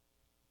here."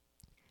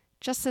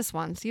 "Just this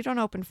once. You don't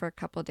open for a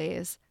couple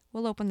days.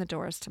 We'll open the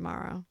doors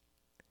tomorrow."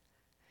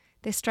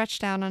 They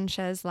stretched out on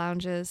chaise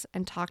lounges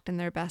and talked in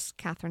their best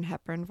Katharine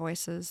Hepburn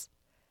voices,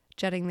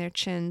 jutting their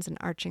chins and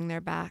arching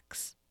their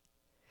backs.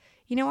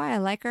 "You know why I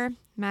like her?"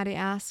 Maddie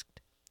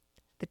asked.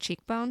 "The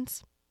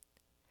cheekbones?"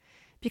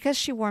 "Because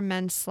she wore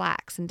men's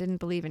slacks and didn't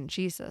believe in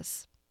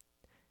Jesus."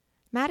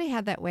 Maddie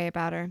had that way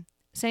about her,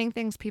 saying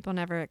things people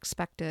never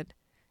expected,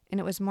 and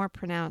it was more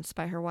pronounced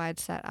by her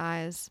wide-set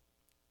eyes.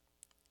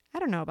 "I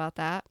don't know about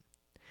that."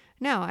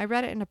 "No, I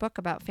read it in a book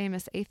about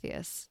famous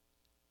atheists."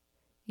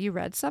 "You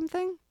read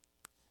something?"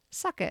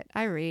 "Suck it,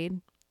 I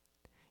read."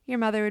 "Your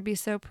mother would be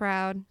so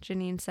proud,"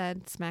 Janine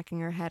said, smacking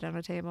her head on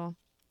a table.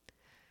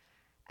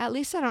 "At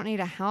least I don't need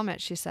a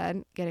helmet," she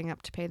said, getting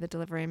up to pay the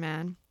delivery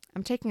man.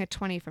 "I'm taking a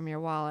 20 from your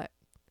wallet."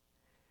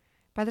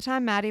 By the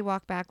time Maddie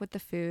walked back with the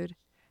food,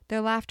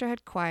 their laughter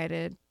had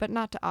quieted, but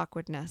not to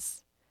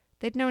awkwardness.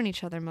 They'd known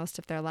each other most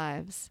of their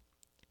lives.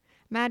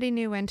 Maddie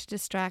knew when to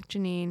distract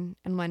Janine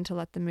and when to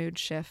let the mood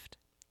shift.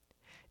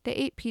 They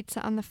ate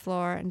pizza on the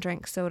floor and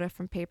drank soda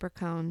from paper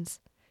cones,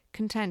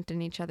 content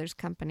in each other's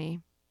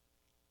company.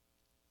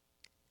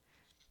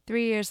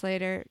 3 years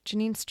later,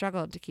 Janine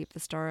struggled to keep the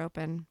store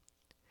open.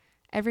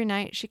 Every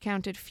night she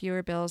counted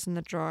fewer bills in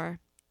the drawer.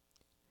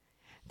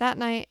 That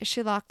night, as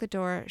she locked the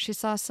door, she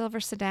saw a silver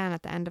sedan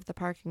at the end of the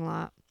parking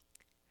lot.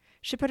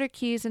 She put her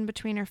keys in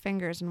between her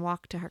fingers and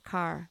walked to her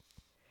car.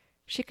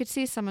 She could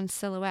see someone's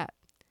silhouette,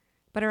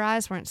 but her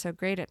eyes weren't so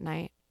great at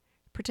night,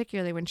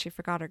 particularly when she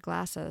forgot her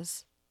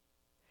glasses.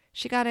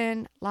 She got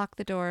in, locked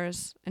the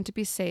doors, and to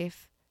be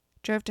safe,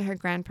 drove to her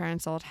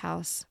grandparents' old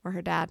house, where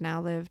her dad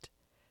now lived.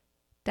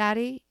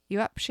 "Daddy,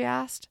 you up?" she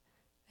asked,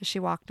 as she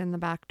walked in the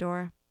back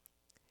door.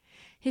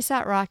 He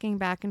sat rocking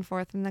back and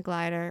forth in the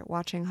glider,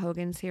 watching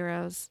Hogan's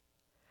Heroes.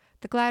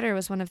 The glider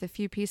was one of the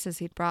few pieces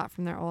he'd brought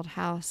from their old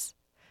house.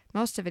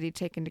 Most of it he'd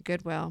taken to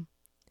Goodwill.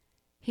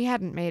 He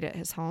hadn't made it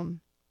his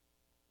home.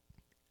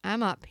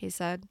 "I'm up," he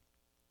said.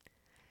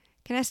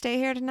 "Can I stay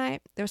here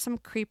tonight? There was some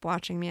creep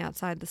watching me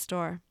outside the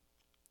store."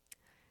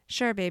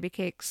 "Sure, baby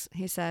cakes,"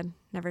 he said,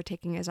 never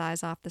taking his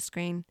eyes off the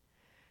screen.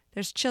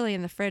 "There's chili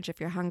in the fridge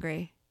if you're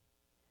hungry."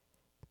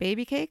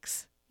 "Baby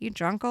cakes? You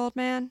drunk, old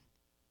man?"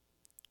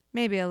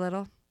 "Maybe a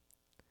little."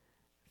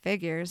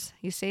 "Figures.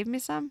 You saved me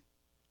some?"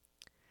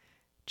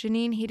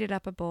 Janine heated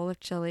up a bowl of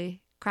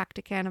chili, cracked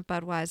a can of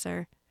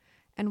Budweiser,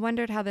 and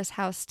wondered how this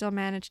house still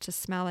managed to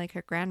smell like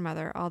her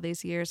grandmother all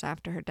these years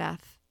after her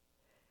death.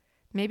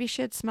 Maybe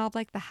she had smelled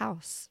like the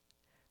house,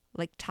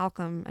 like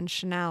talcum and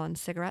Chanel and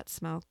cigarette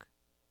smoke.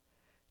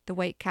 The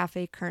white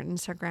cafe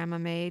curtains her grandma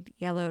made,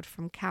 yellowed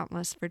from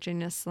countless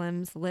Virginia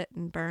Slims lit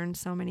and burned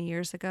so many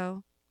years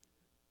ago.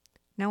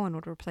 No one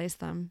would replace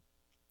them.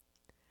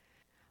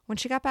 When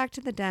she got back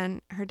to the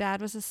den, her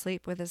dad was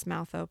asleep with his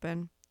mouth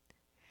open.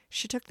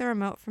 She took the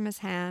remote from his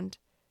hand,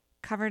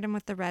 covered him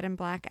with the red and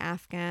black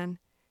Afghan,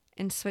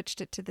 and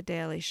switched it to The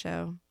Daily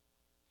Show.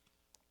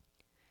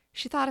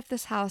 She thought if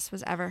this house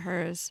was ever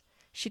hers,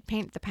 she'd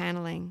paint the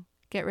paneling,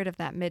 get rid of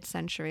that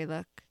mid-century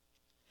look.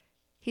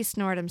 He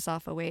snored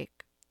himself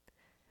awake.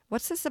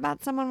 "What's this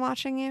about someone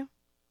watching you?"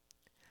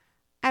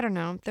 "I don't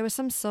know. There was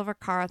some silver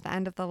car at the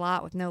end of the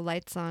lot with no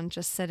lights on,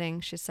 just sitting,"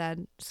 she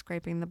said,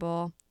 scraping the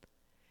bowl.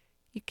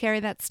 "You carry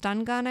that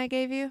stun gun I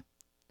gave you?"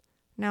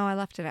 "No, I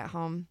left it at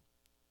home."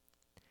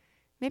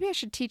 "Maybe I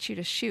should teach you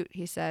to shoot,"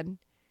 he said,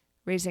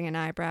 raising an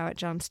eyebrow at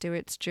Jon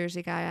Stewart's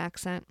Jersey guy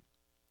accent.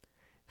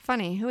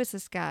 "Funny, who is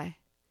this guy?"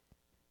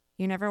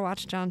 "You never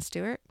watched Jon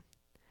Stewart?"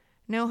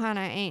 "No, hon,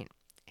 I ain't.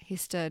 He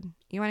stood.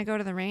 "You want to go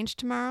to the range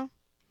tomorrow?"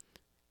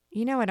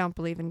 "You know I don't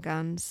believe in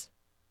guns,"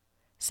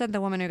 said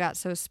the woman who got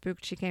so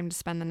spooked she came to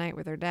spend the night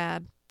with her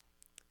dad.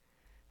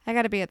 "I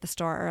gotta be at the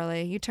store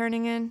early. You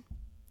turning in?"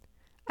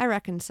 "I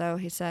reckon so,"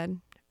 he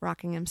said,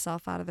 rocking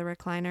himself out of the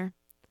recliner.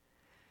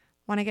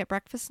 "Want to get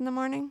breakfast in the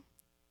morning?"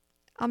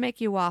 "I'll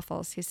make you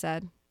waffles," he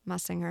said,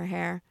 mussing her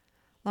hair,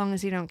 "long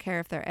as you don't care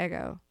if they're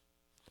Eggo."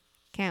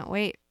 "Can't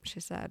wait,"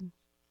 she said.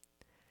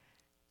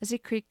 As he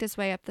creaked his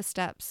way up the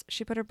steps,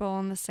 she put her bowl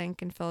in the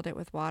sink and filled it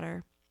with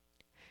water.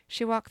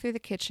 She walked through the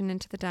kitchen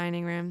into the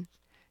dining room,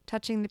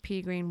 touching the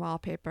pea-green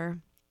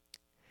wallpaper.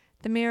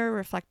 The mirror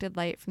reflected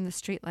light from the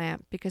street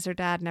lamp because her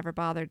dad never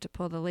bothered to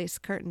pull the lace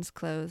curtains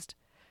closed,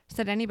 so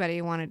that anybody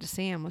who wanted to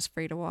see him was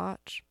free to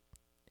watch.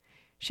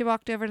 She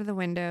walked over to the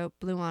window,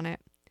 blew on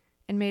it,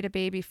 and made a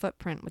baby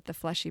footprint with the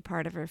fleshy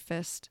part of her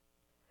fist.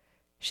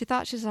 She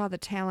thought she saw the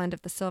tail end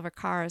of the silver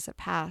car as it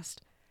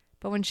passed,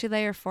 but when she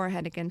lay her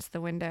forehead against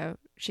the window,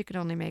 she could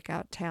only make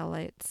out tail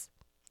lights.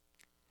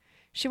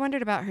 She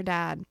wondered about her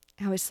dad,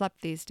 how he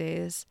slept these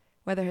days,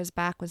 whether his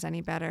back was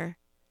any better.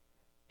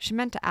 She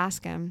meant to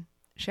ask him.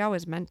 She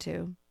always meant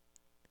to.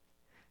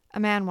 A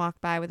man walked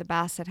by with a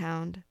basset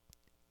hound.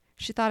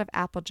 She thought of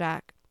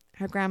Applejack,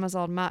 her grandma's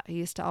old mutt who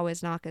used to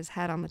always knock his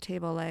head on the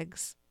table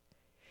legs.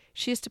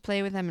 She used to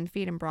play with him and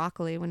feed him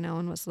broccoli when no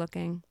one was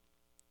looking.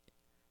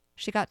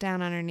 She got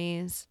down on her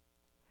knees.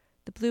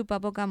 The blue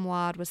bubblegum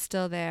wad was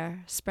still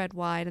there, spread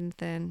wide and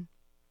thin.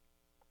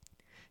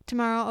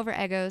 Tomorrow, over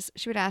Eggo's,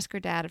 she would ask her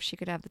dad if she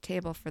could have the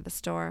table for the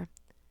store.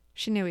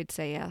 She knew he'd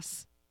say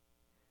yes.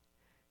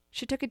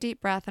 She took a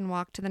deep breath and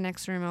walked to the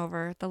next room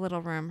over, the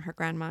little room, her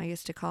grandma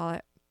used to call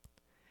it.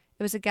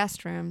 It was a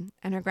guest room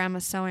and her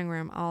grandma's sewing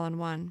room all in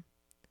one.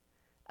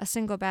 A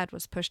single bed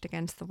was pushed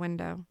against the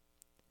window.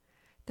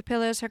 The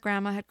pillows her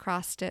grandma had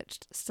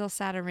cross-stitched still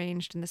sat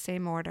arranged in the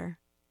same order.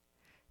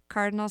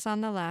 Cardinals on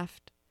the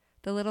left,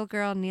 the little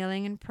girl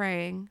kneeling and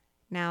praying,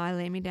 "Now I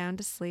lay me down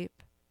to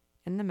sleep,"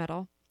 in the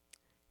middle,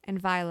 and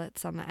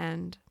violets on the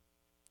end.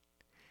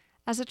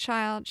 As a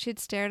child, she'd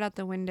stared out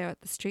the window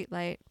at the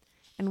streetlight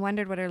and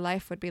wondered what her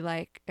life would be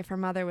like if her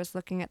mother was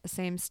looking at the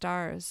same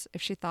stars,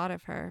 if she thought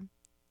of her.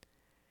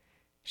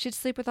 She'd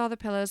sleep with all the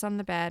pillows on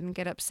the bed and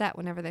get upset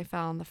whenever they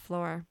fell on the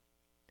floor.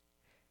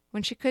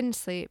 When she couldn't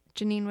sleep,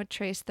 Janine would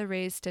trace the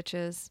raised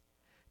stitches,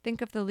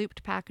 think of the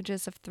looped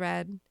packages of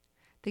thread,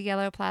 the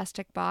yellow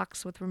plastic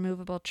box with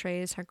removable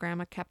trays her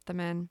grandma kept them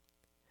in,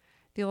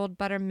 the old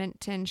buttermint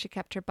tin she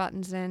kept her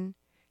buttons in,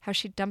 how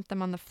she'd dump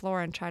them on the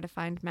floor and try to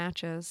find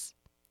matches.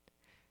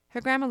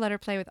 Her grandma let her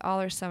play with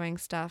all her sewing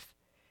stuff,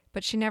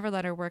 but she never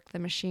let her work the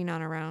machine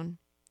on her own.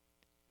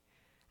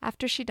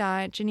 After she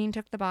died, Janine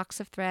took the box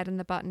of thread and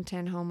the button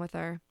tin home with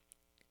her.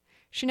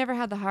 She never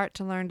had the heart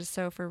to learn to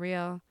sew for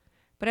real,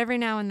 but every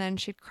now and then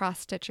she'd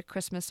cross-stitch a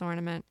Christmas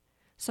ornament,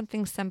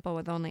 something simple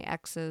with only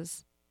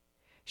X's.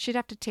 She'd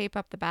have to tape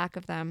up the back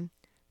of them,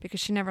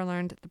 because she never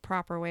learned the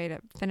proper way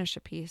to finish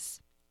a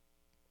piece.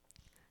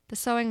 The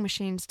sewing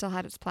machine still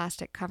had its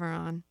plastic cover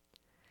on.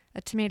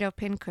 A tomato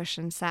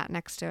pincushion sat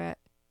next to it.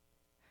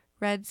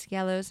 Reds,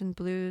 yellows, and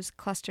blues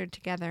clustered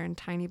together in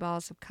tiny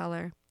balls of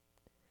color.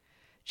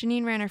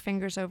 Janine ran her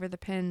fingers over the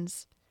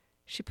pins.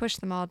 She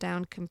pushed them all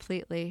down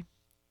completely.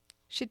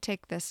 She'd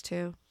take this,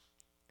 too.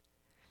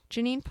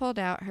 Janine pulled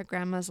out her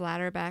grandma's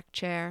ladder-back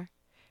chair,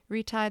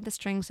 retied the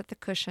strings of the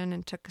cushion,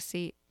 and took a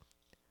seat.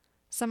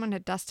 Someone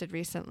had dusted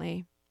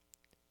recently.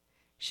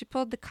 She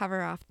pulled the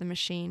cover off the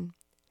machine.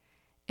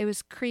 It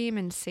was cream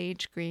and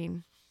sage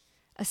green.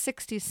 A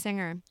 60s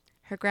singer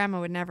her grandma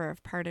would never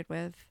have parted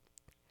with.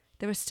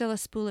 There was still a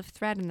spool of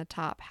thread in the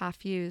top,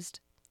 half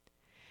used.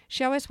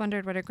 She always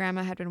wondered what her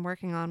grandma had been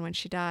working on when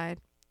she died.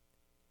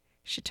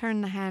 She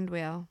turned the hand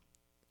wheel.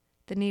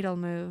 The needle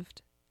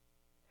moved.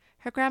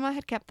 Her grandma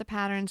had kept the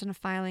patterns in a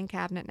filing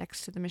cabinet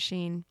next to the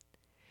machine.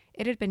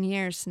 It had been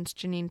years since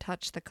Janine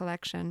touched the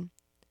collection.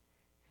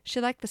 She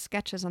liked the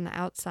sketches on the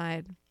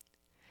outside.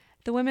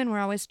 The women were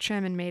always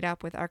trim and made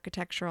up with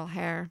architectural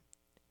hair.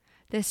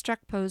 They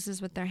struck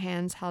poses with their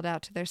hands held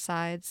out to their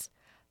sides,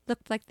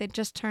 looked like they'd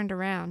just turned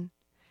around,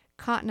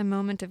 caught in a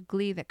moment of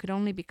glee that could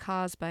only be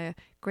caused by a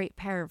great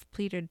pair of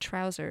pleated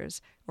trousers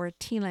or a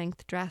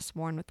tea-length dress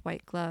worn with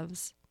white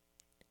gloves.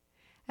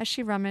 As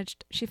she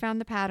rummaged, she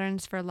found the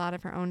patterns for a lot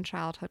of her own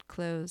childhood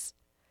clothes.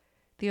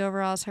 The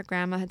overalls her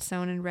grandma had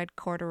sewn in red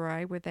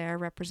corduroy were there,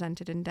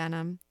 represented in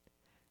denim.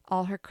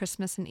 All her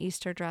Christmas and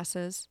Easter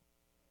dresses.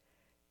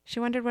 She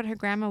wondered what her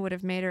grandma would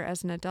have made her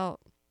as an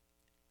adult.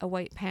 A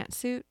white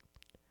pantsuit?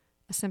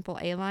 A simple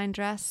A-line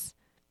dress?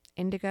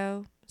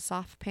 Indigo?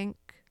 Soft pink?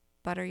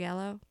 Butter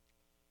yellow?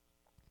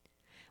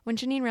 When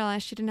Janine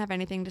realized she didn't have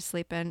anything to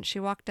sleep in, she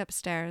walked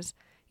upstairs,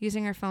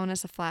 using her phone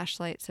as a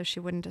flashlight so she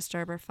wouldn't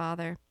disturb her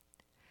father.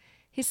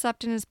 He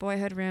slept in his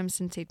boyhood room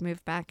since he'd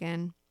moved back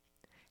in.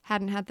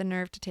 Hadn't had the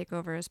nerve to take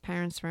over his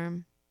parents'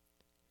 room.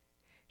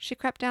 She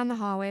crept down the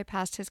hallway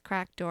past his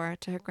cracked door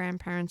to her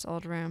grandparents'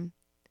 old room.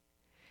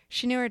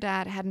 She knew her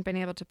dad hadn't been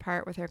able to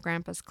part with her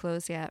grandpa's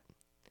clothes yet.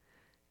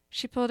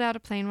 She pulled out a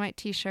plain white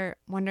t-shirt,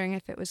 wondering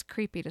if it was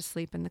creepy to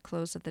sleep in the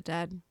clothes of the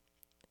dead.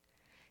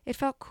 It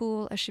felt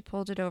cool as she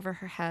pulled it over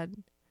her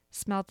head,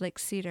 smelled like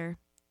cedar.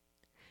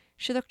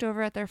 She looked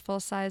over at their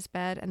full-size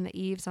bed and the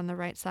eaves on the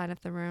right side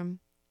of the room.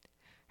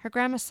 Her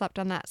grandma slept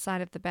on that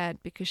side of the bed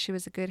because she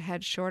was a good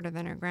head shorter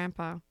than her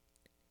grandpa.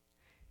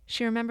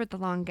 She remembered the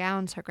long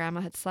gowns her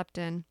grandma had slept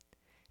in,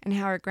 and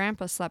how her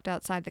grandpa slept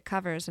outside the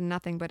covers in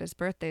nothing but his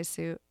birthday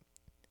suit.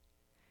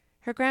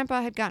 Her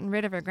grandpa had gotten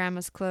rid of her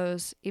grandma's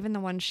clothes, even the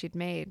ones she'd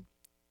made.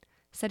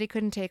 Said he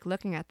couldn't take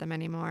looking at them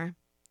anymore.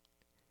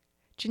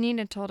 Janine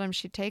had told him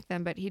she'd take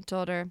them, but he'd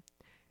told her,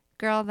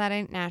 "Girl, that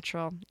ain't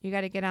natural. You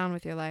gotta get on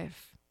with your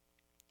life."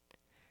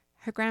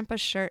 Her grandpa's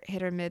shirt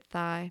hit her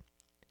mid-thigh.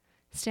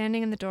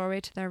 Standing in the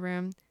doorway to their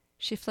room,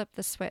 she flipped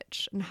the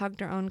switch and hugged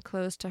her own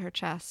clothes to her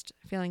chest,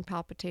 feeling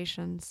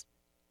palpitations.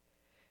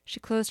 She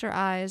closed her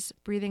eyes,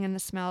 breathing in the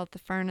smell of the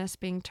furnace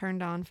being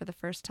turned on for the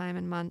first time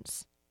in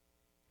months.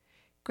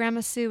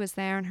 Grandma Sue was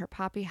there in her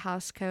poppy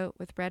housecoat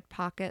with red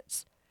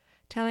pockets,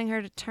 telling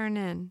her to turn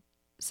in,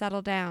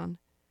 settle down,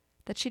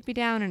 that she'd be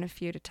down in a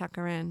few to tuck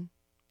her in.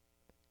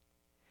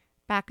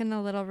 Back in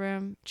the little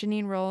room,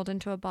 Janine rolled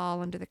into a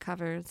ball under the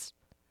covers.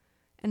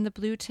 In the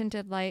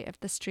blue-tinted light of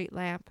the street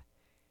lamp,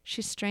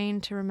 she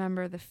strained to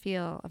remember the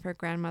feel of her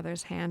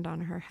grandmother's hand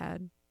on her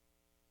head.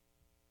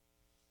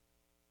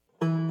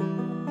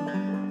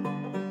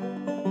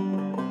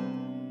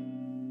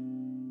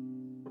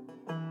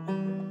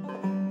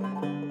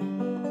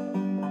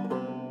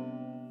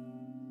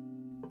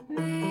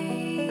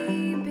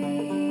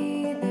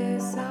 Maybe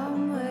there's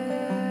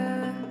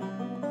somewhere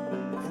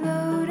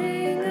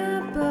floating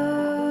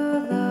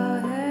above our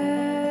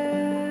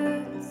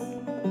heads.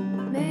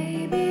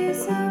 Maybe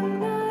some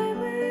night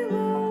we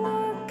will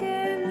look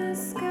in the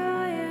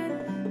sky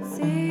and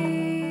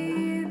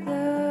see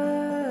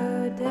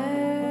the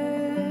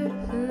dead.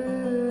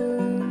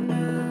 Who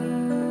knows?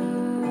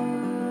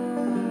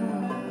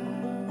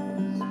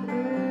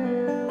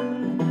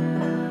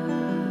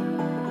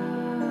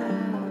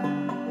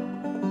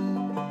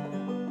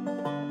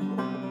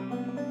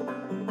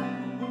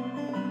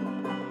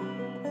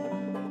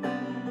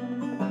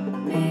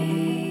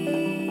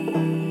 Maybe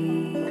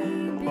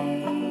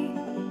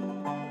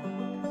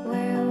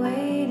we're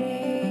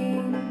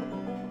waiting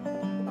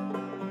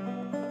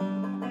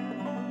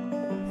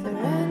for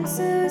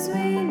answers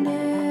we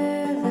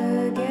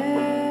never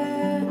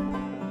get,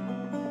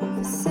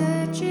 for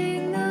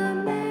searching the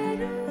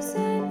meadows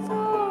and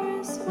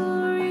forests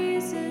for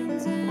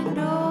reasons and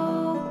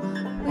all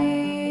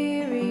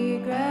we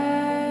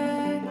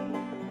regret.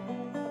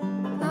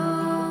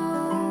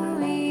 All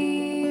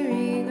we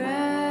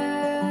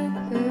regret.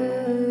 Who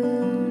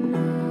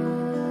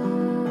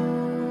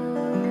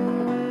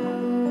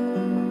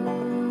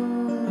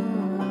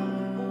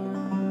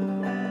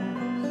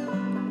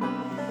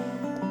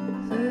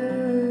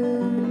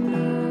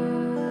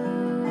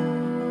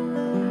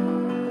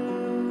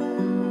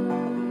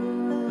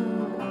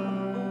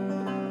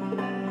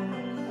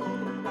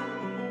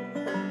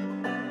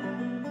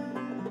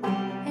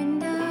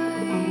And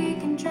I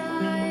can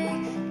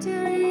try to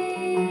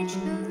reach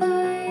the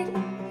light,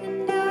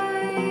 and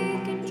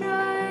I can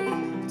try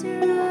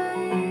to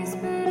rise,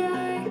 but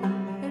I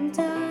am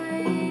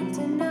tied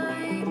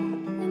tonight,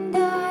 and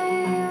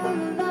I'll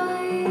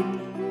alight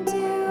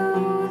into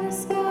the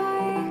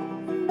sky,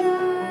 and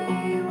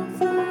I will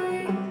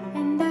fly,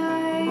 and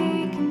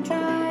I can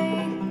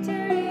try to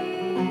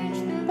reach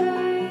the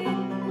light,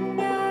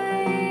 and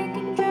I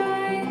can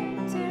try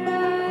to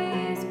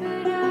rise,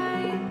 but I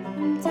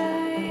am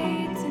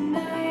tied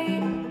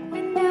tonight,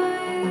 and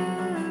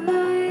I'll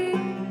alight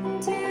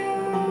into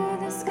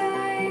the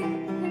sky,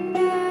 and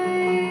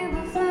I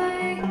will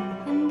fly,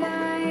 and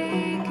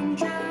I can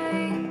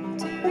try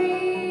to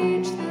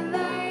reach the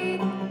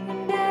light,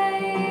 and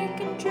I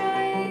can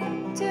try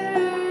to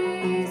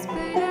rise,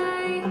 but I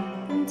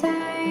am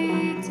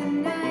tied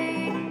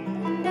tonight,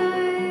 and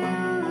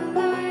I'll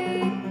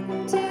alight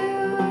into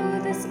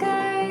the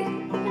sky,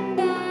 and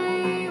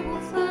I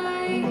will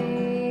fly.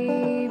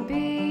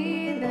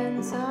 Maybe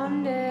then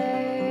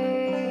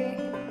someday,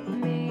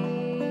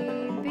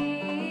 maybe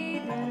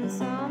then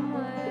some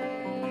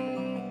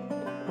way,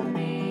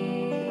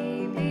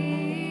 maybe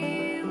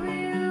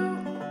we'll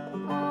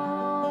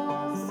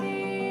all see.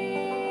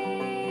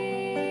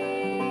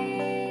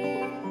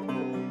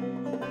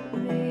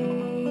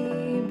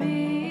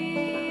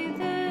 Maybe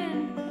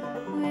then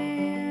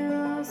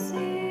we'll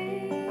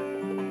see.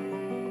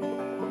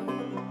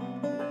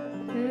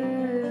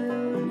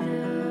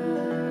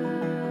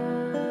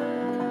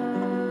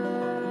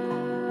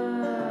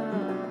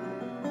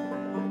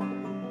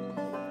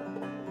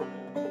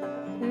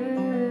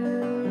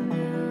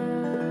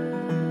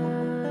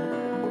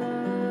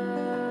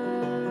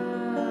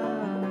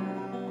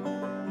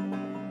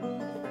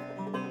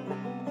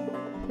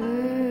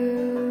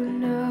 Who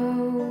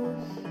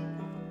knows?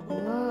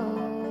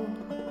 Whoa.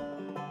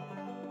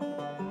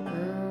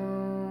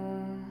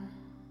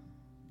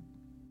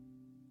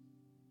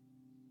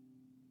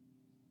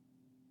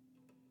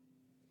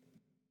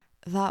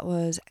 That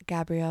was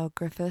Gabrielle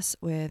Griffiths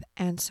with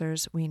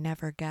Answers We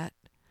Never Get.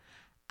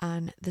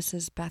 And this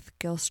is Beth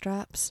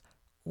Gilstraps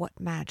what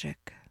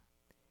magic.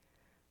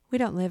 We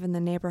don't live in the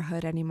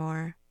neighborhood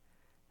anymore,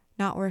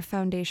 not where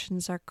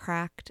foundations are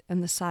cracked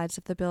and the sides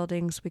of the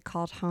buildings we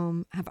called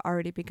home have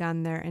already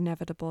begun their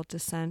inevitable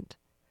descent.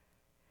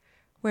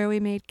 Where we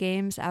made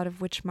games out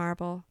of which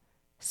marble,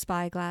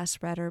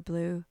 spyglass red or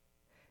blue,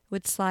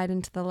 would slide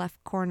into the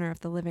left corner of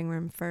the living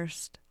room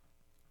first.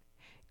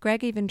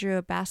 Greg even drew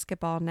a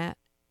basketball net,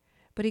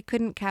 but he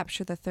couldn't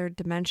capture the third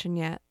dimension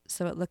yet,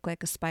 so it looked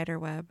like a spider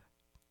web.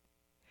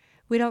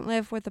 We don't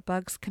live where the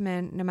bugs come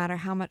in no matter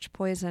how much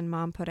poison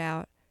Mom put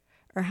out,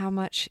 or how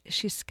much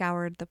she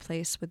scoured the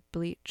place with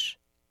bleach.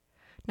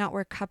 Not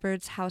where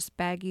cupboards house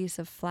baggies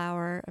of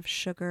flour, of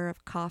sugar,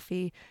 of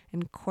coffee,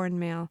 and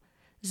cornmeal,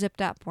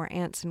 zipped up where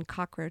ants and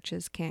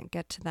cockroaches can't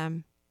get to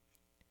them.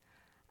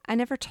 I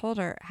never told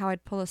her how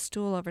I'd pull a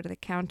stool over to the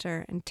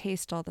counter and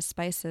taste all the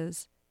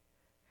spices,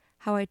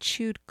 how I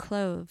chewed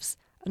cloves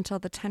until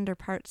the tender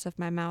parts of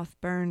my mouth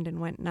burned and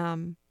went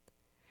numb,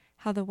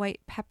 how the white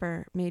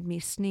pepper made me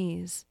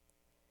sneeze,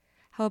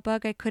 how a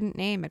bug I couldn't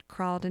name had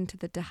crawled into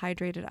the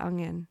dehydrated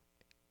onion.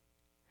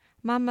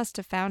 Mom must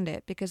have found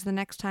it because the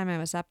next time I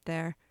was up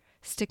there,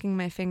 sticking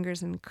my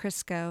fingers in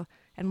Crisco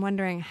and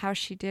wondering how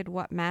she did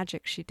what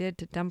magic she did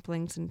to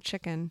dumplings and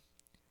chicken.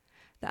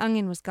 The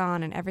onion was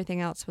gone and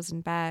everything else was in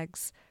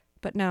bags.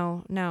 But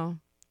no.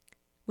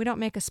 We don't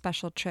make a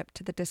special trip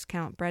to the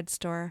discount bread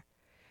store,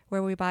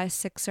 where we buy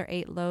 6 or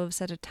 8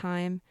 loaves at a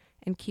time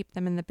and keep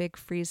them in the big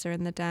freezer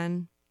in the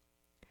den.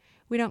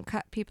 We don't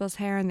cut people's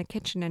hair in the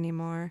kitchen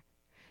anymore.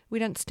 We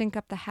don't stink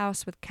up the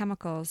house with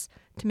chemicals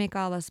to make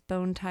all us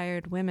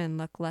bone-tired women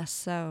look less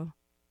so.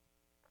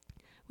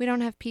 We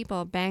don't have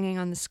people banging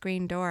on the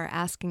screen door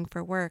asking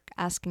for work,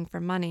 asking for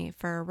money,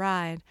 for a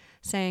ride,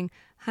 saying,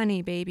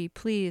 "Honey, baby,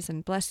 please,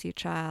 and bless you,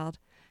 child,"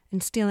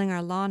 and stealing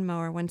our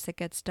lawnmower once it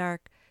gets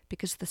dark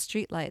because the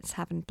streetlights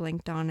haven't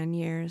blinked on in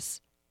years.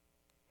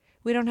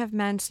 We don't have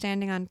men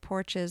standing on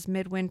porches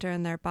midwinter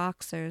in their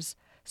boxers,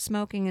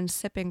 smoking and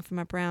sipping from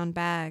a brown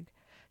bag,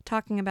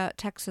 talking about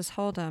Texas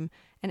Hold'em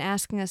and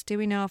asking us do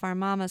we know if our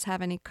mamas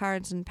have any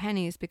cards and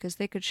pennies because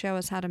they could show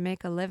us how to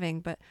make a living,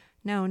 but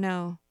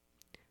no.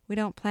 We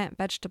don't plant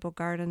vegetable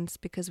gardens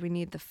because we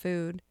need the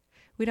food.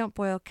 We don't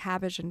boil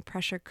cabbage and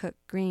pressure-cook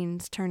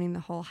greens, turning the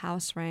whole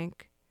house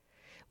rank.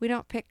 We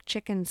don't pick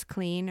chickens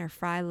clean or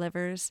fry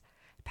livers,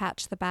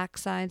 patch the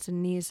backsides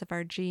and knees of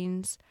our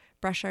jeans,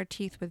 brush our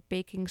teeth with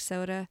baking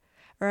soda,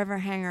 or ever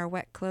hang our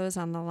wet clothes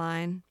on the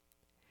line.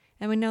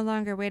 And we no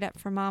longer wait up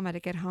for Mama to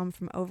get home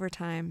from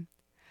overtime,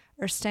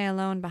 or stay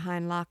alone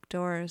behind locked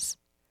doors,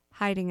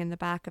 hiding in the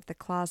back of the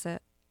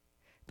closet,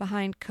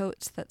 behind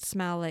coats that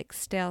smell like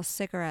stale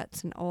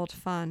cigarettes and old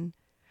fun,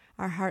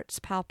 our hearts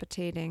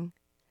palpitating,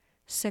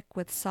 sick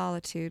with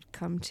solitude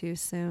come too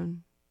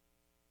soon.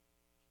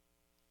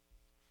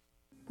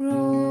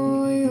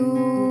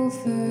 Royal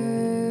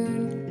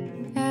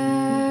fern,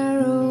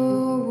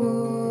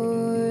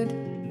 arrowwood,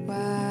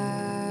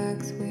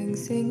 waxwing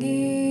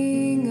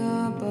singing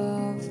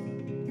above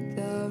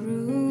the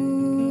roots,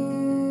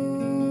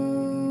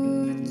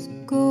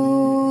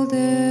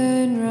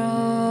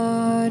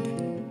 goldenrod,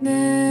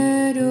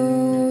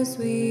 meadowsweet,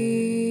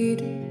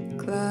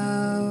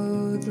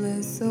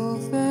 cloudless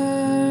sulphur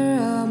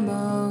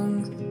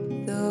among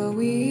the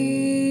weeds,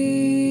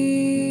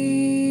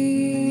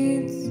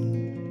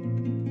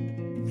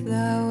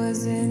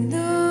 flowers in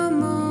the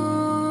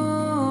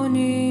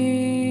morning,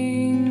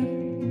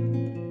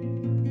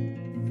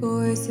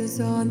 voices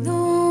on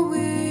the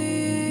wind,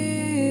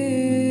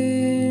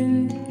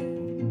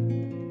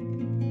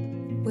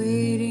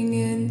 waiting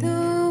in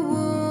the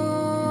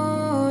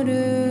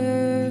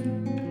water,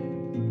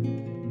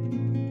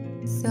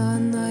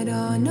 sunlight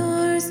on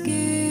our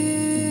skin.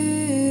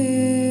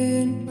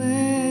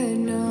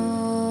 When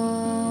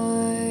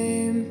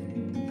I'm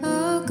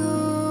a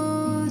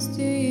ghost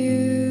to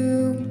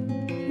you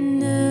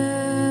now,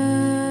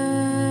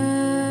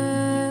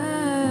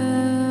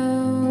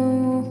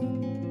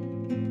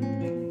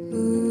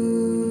 ooh.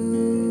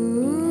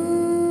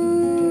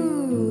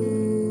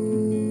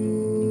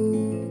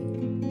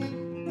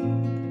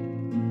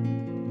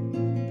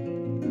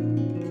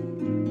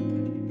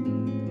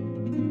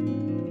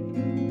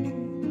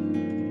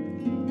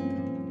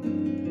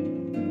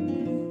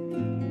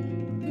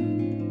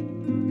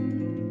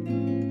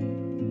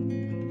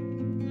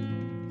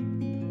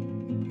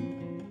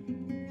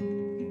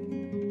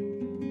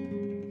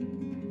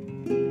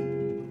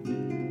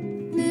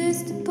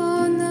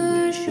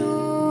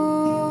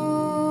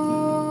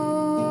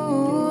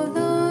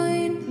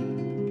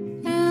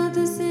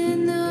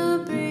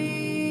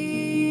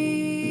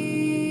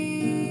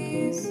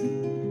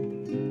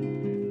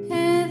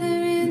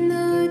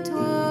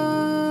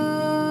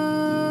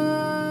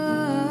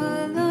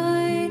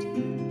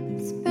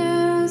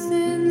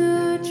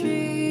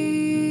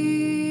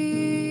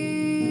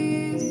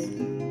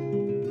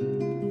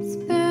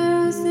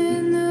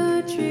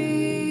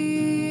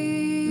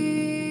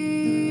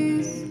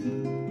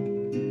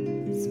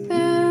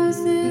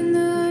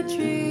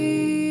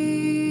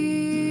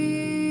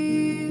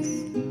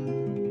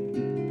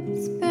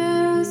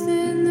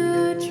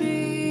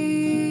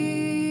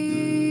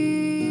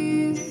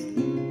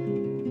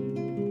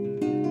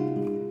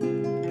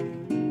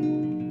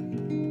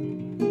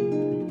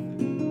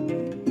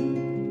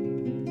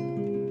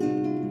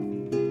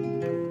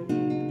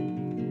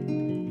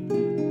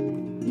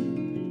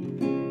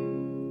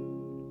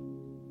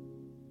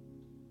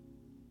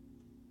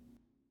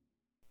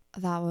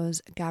 That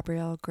was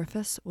Gabrielle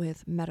Griffiths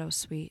with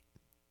Meadowsweet.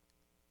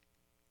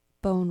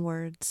 Bone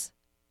words.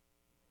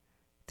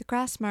 The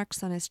grass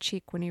marks on his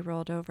cheek when he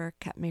rolled over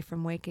kept me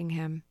from waking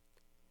him.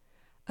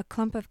 A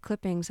clump of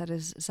clippings at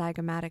his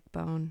zygomatic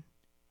bone.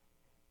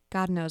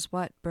 God knows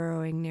what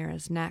burrowing near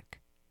his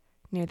neck,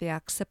 near the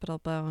occipital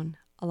bone,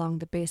 along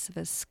the base of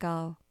his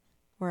skull,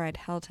 where I'd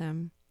held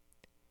him.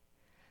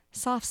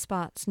 Soft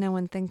spots no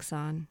one thinks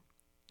on.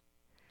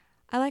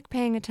 I like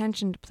paying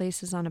attention to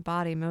places on a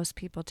body most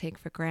people take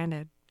for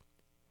granted.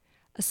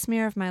 A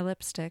smear of my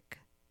lipstick,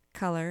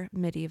 color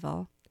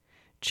medieval,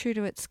 true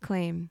to its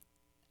claim,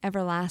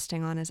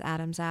 everlasting on his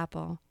Adam's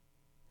apple.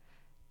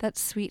 That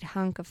sweet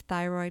hunk of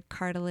thyroid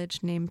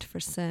cartilage named for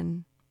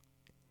sin.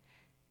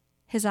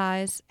 His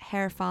eyes,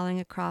 hair falling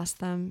across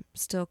them,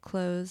 still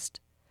closed,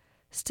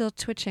 still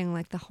twitching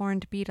like the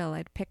horned beetle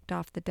I'd picked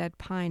off the dead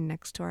pine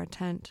next to our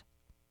tent.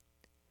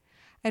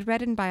 I'd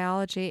read in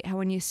biology how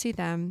when you see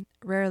them,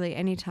 rarely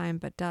any time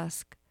but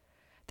dusk,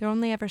 they're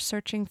only ever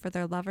searching for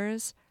their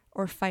lovers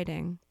or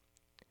fighting.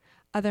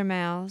 Other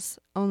males,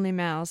 only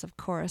males of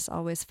course,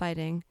 always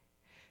fighting,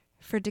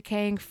 for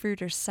decaying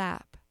fruit or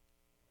sap,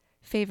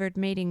 favored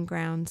mating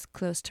grounds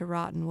close to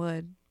rotten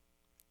wood.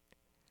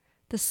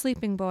 The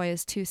sleeping boy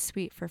is too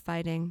sweet for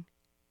fighting.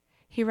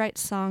 He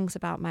writes songs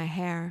about my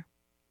hair.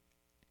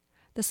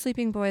 The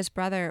sleeping boy's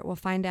brother will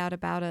find out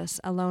about us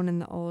alone in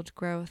the old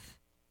growth,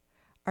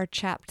 our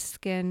chapped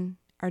skin,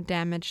 our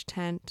damaged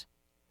tent,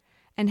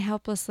 and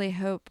helplessly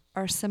hope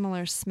our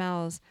similar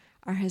smells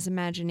are his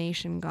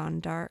imagination gone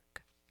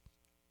dark.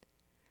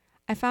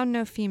 I found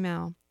no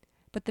female,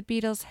 but the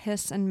beetle's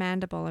hiss and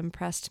mandible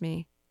impressed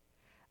me,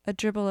 a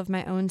dribble of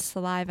my own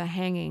saliva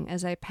hanging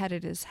as I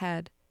petted his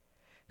head,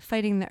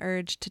 fighting the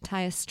urge to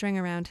tie a string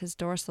around his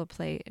dorsal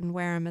plate and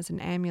wear him as an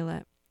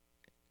amulet.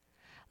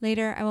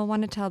 Later, I will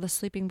want to tell the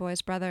sleeping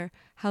boy's brother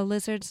how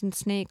lizards and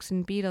snakes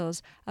and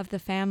beetles of the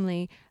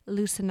family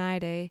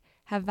Lucinidae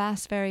have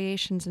vast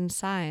variations in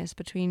size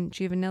between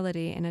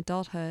juvenility and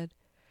adulthood,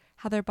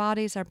 how their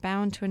bodies are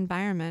bound to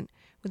environment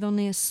with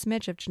only a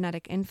smidge of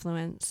genetic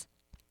influence.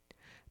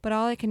 But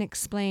all I can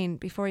explain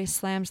before he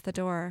slams the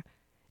door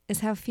is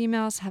how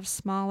females have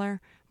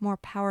smaller, more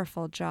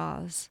powerful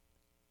jaws.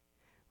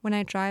 When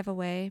I drive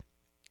away,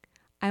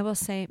 I will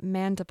say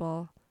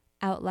mandible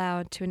out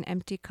loud to an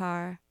empty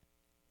car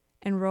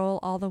and roll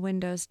all the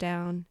windows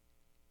down,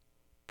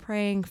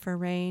 praying for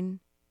rain,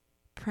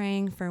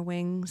 praying for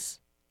wings,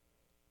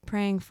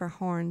 praying for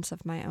horns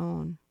of my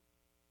own.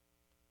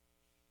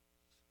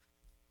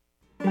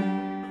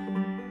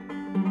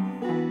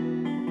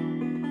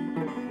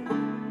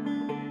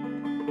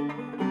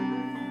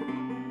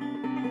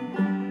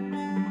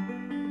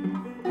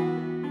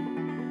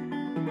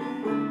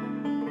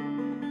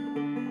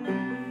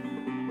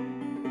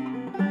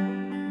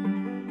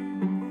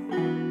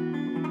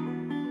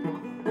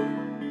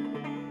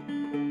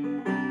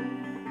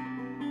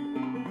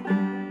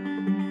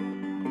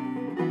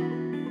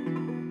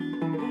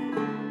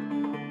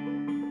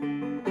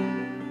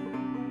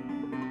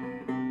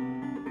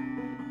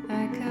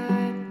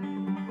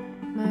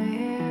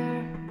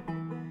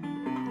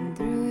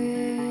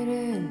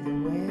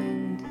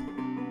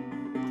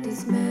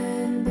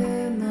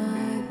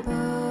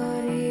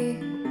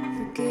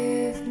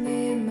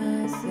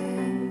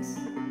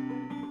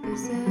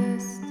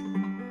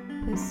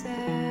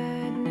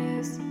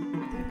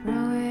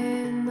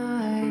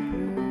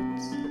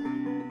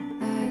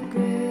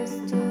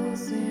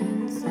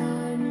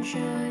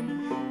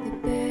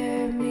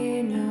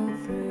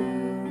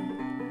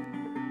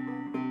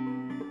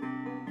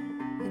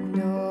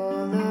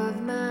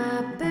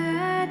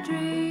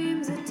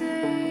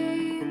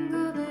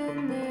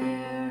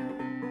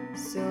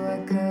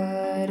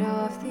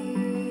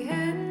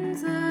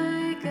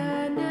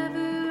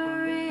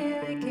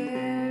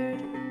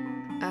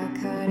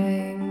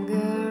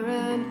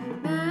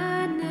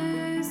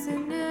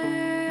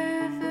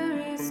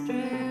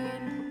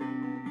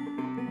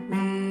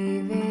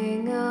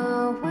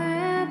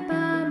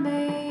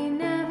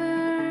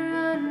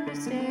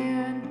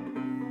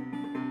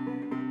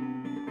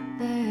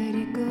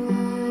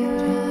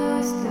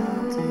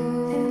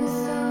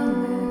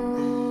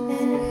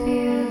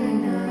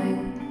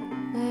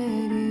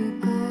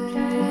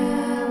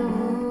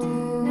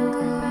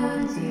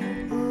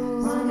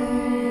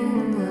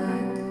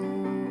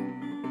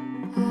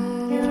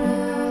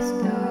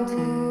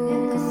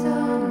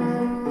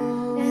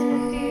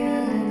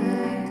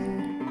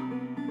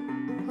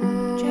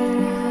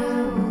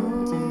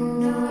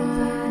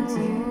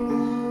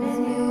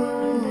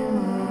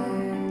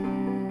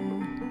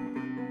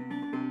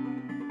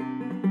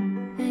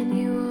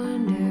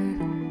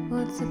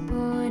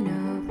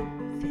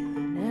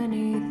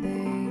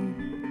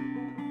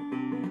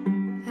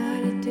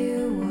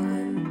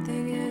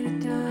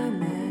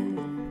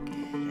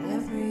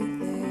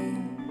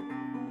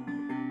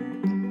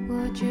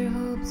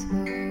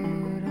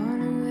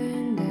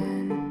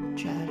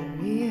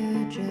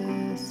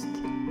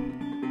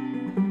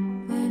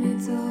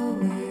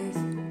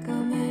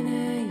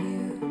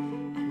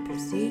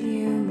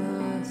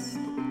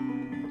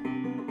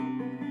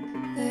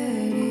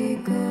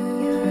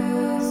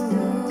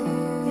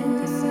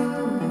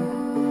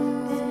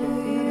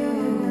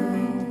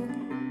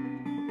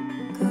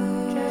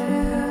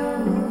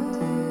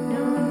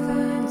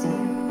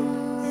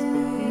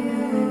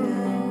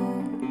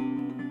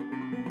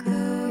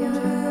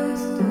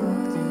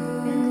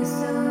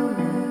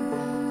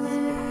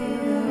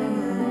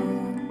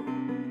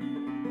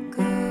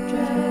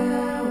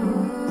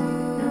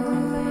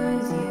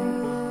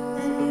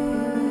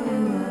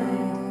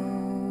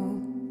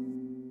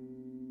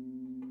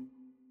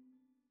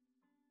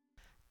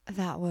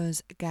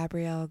 was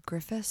Gabrielle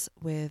Griffiths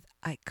with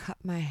I Cut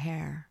My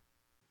Hair.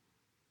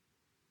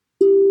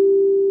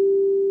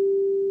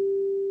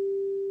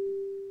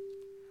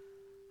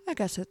 I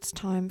guess it's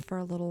time for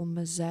a little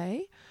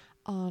meze.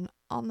 On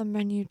the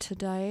menu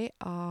today,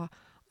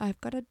 I've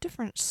got a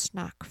different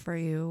snack for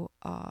you.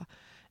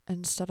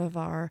 Instead of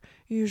our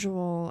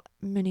usual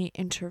mini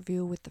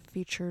interview with the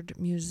featured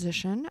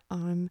musician,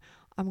 I'm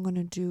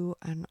gonna do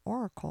an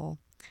oracle.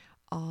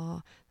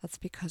 That's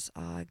because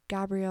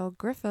Gabrielle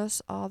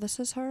Griffiths, this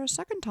is her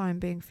second time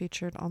being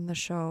featured on the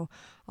show.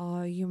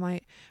 You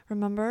might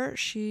remember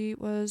she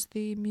was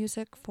the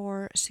music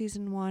for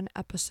season 1,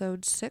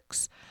 episode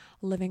 6,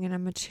 Living in a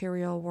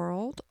Material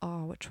World,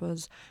 which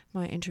was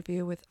my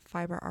interview with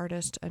fiber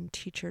artist and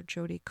teacher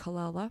Jody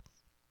Colella.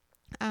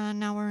 And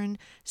now we're in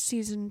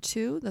season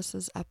 2. This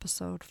is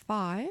episode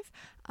 5,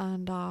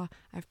 and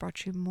I've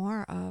brought you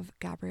more of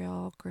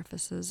Gabrielle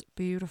Griffiths'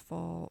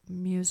 beautiful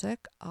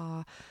music.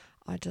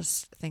 I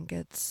just think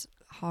it's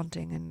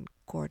haunting and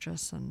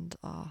gorgeous and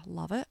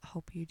love it.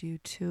 Hope you do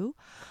too.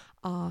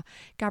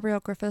 Gabrielle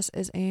Griffiths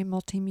is a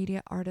multimedia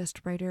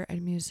artist, writer,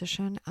 and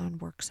musician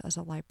and works as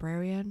a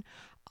librarian.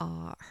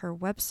 Her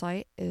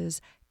website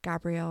is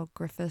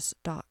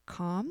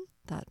gabriellegriffiths.com.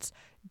 That's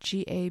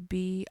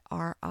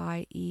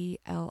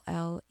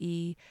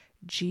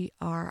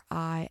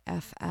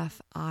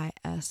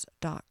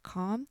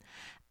GABRIELLEGRIFFIS.com.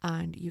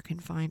 And you can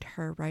find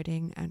her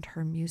writing and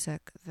her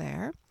music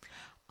there.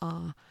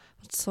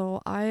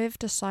 So I've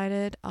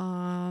decided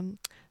you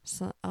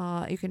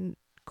can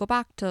go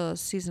back to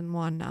season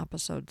 1,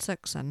 episode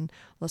 6 and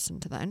listen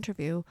to the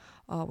interview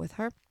with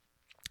her.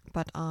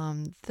 But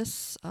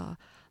this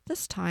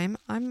time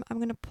I'm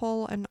going to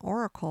pull an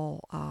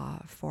oracle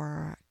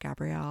for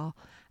Gabrielle.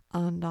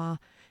 And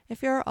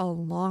if you're a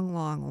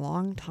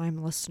long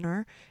time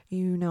listener,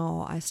 you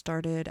know I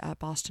started at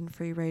Boston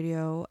Free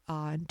Radio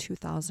in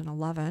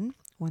 2011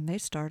 when they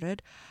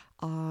started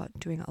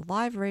doing a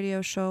live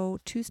radio show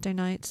Tuesday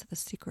nights, The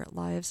Secret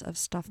Lives of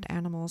Stuffed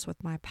Animals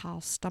with my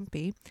pal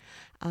Stumpy,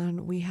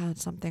 and we had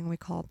something we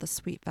called the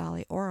Sweet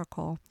Valley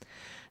Oracle.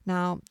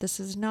 Now, this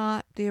is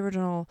not the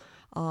original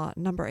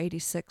number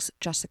 86,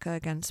 Jessica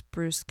against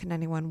Bruce, can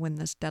anyone win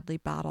this deadly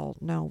battle?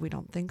 No, we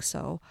don't think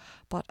so.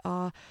 But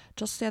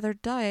just the other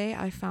day,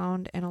 I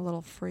found in a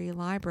little free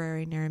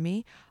library near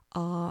me,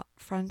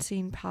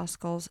 Francine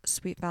Pascal's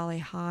Sweet Valley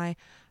High,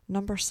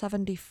 number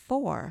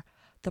 74,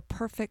 The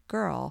Perfect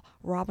Girl,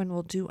 Robin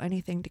Will Do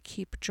Anything to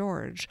Keep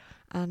George.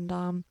 And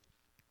I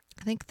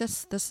think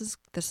this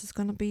is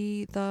going to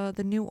be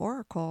the new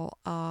oracle.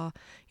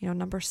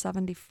 Number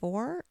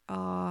 74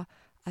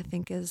 I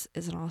think is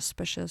an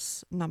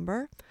auspicious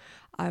number.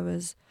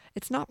 It's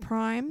not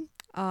prime.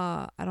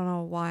 I don't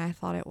know why I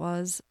thought it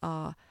was.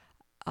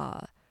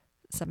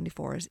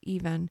 74 is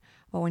even.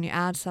 Well, when you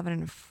add 7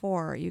 and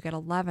 4, you get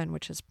 11,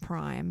 which is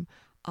prime.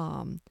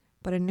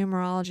 But in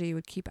numerology, you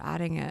would keep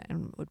adding it,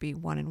 and it would be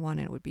 1 and 1,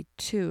 and it would be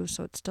 2,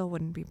 so it still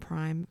wouldn't be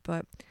prime.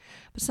 But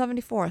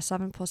 74,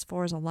 7 plus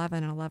 4 is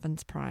 11, and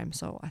 11's prime.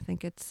 So I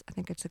think it's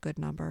a good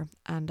number.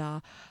 And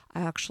I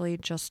actually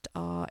just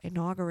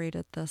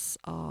inaugurated this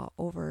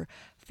over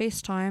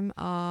FaceTime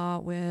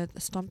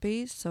with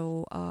Stumpy.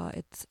 So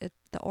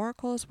the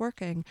oracle is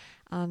working,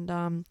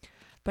 and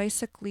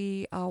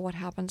basically what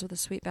happens with the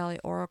Sweet Valley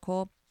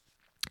Oracle.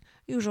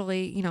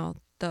 Usually,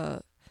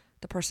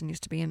 the person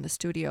used to be in the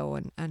studio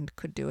and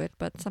could do it,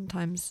 but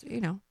sometimes,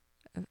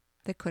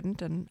 they couldn't,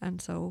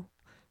 and so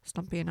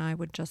Stumpy and I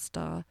would just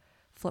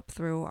flip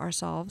through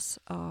ourselves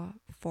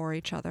for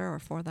each other or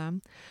for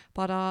them.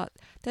 But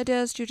the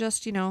idea is you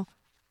just, hear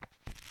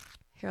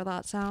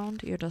that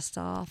sound, you just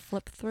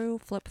flip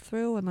through,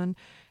 and then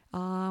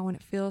when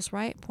it feels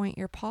right, point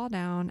your paw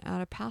down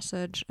at a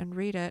passage and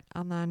read it,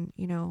 and then,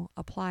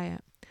 apply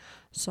it.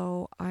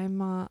 So I'm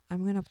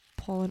gonna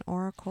pull an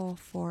oracle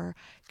for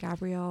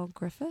Gabrielle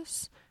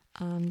Griffiths,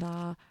 and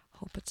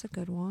hope it's a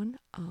good one.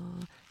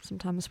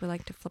 Sometimes we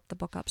like to flip the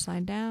book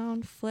upside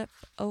down, flip,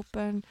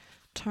 open,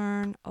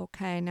 turn.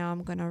 Okay, now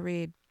I'm gonna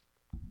read.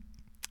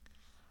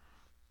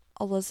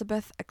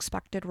 Elizabeth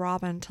expected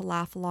Robin to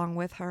laugh along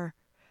with her,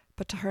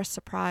 but to her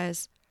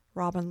surprise,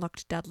 Robin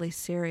looked deadly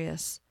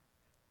serious.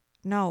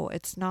 No,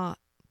 it's not.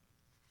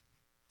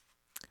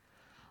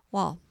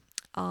 Well,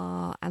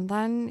 and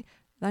then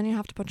you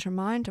have to put your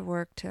mind to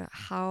work to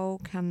how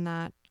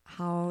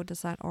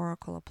does that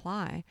oracle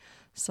apply?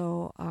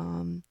 So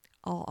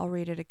I'll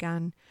read it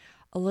again.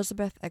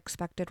 Elizabeth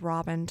expected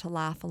Robin to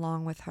laugh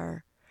along with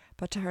her,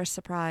 but to her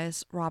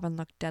surprise, Robin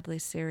looked deadly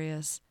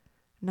serious.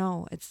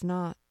 No, it's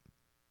not.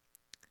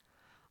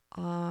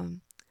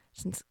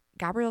 Since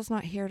Gabrielle's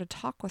not here to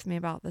talk with me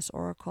about this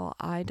oracle,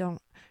 I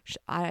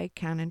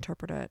can't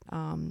interpret it.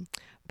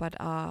 But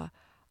I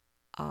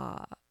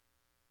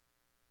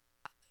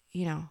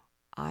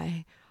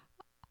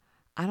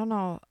don't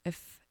know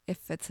if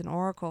it's an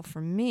oracle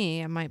for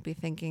me. I might be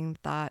thinking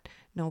that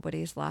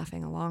nobody's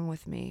laughing along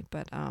with me,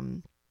 but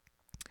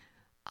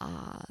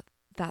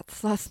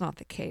that's not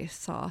the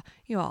case.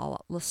 You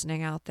all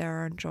listening out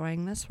there are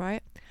enjoying this,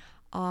 right?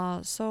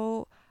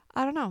 So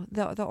I don't know.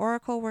 The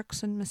oracle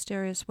works in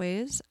mysterious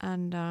ways,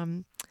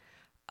 and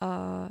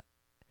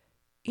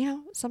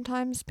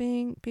sometimes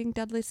being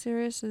deadly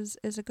serious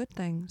is a good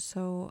thing.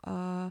 So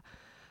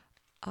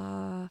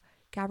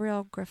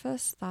Gabrielle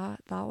Griffiths,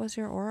 that was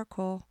your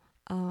oracle.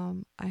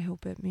 I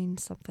hope it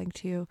means something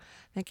to you.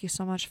 Thank you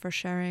so much for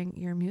sharing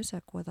your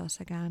music with us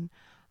again.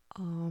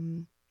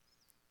 And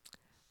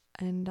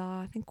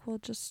I think we'll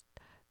just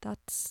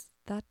that's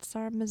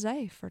our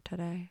meze for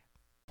today.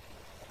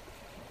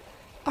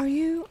 Are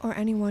you or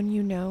anyone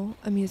you know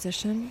a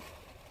musician?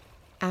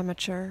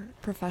 Amateur,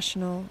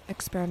 professional,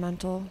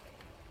 experimental?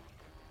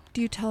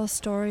 Do you tell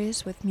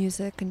stories with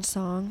music and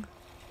song?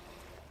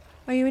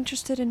 Are you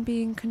interested in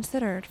being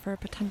considered for a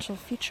potential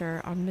feature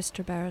on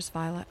Mr. Bear's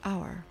Violet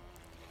Hour?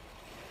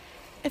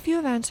 If you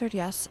have answered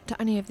yes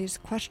to any of these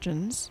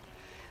questions,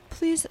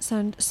 please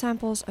send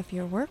samples of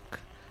your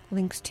work,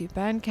 links to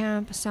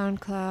Bandcamp,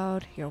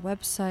 SoundCloud, your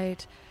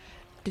website,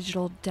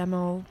 digital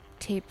demo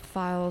tape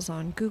files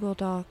on Google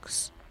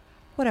Docs,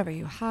 whatever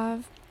you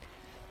have,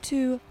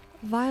 to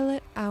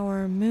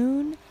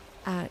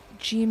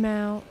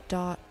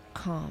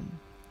violethourmoon@gmail.com.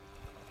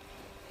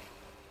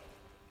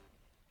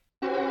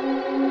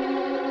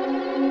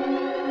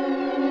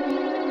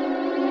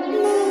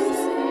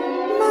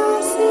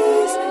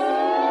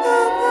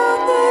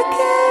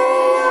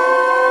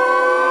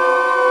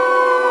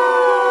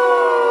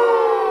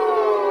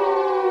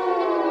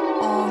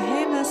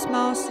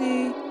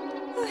 Mousy.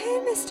 Oh, hey,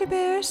 Mr.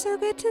 Bear. So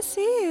good to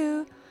see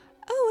you.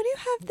 Oh, what do you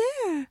have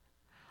there?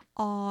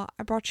 I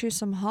brought you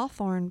some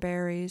hawthorn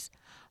berries.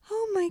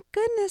 Oh, my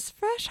goodness,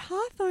 fresh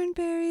hawthorn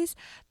berries.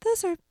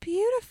 Those are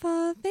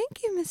beautiful.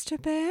 Thank you, Mr.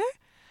 Bear.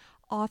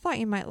 I thought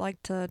you might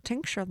like to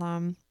tincture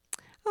them.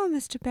 Oh,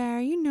 Mr.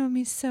 Bear, you know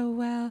me so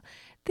well.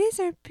 These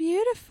are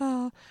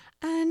beautiful,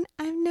 and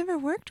I've never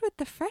worked with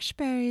the fresh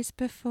berries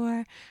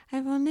before.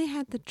 I've only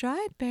had the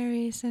dried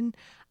berries, and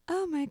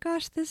oh my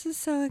gosh, this is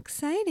so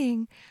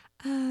exciting.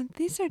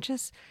 These are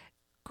just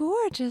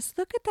gorgeous.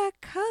 Look at that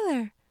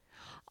color.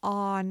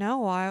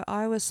 No,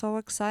 I was so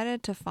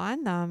excited to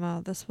find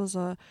them. This was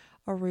a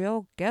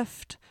real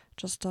gift,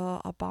 just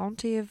a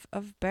bounty of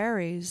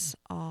berries.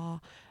 I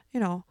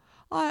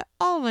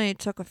only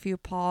took a few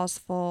paws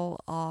full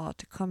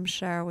to come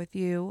share with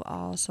you.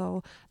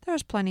 So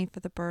there's plenty for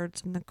the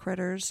birds and the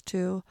critters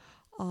too.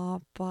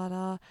 But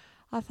I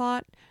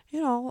thought,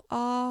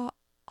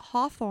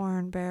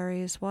 hawthorn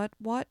berries.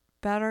 What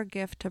better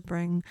gift to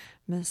bring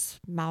Miss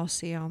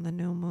Mousie on the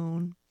new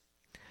moon?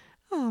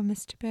 Oh,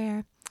 Mr.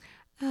 Bear,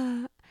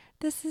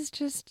 this is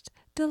just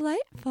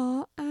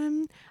delightful.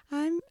 I'm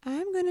going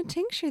to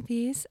tincture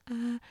these.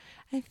 I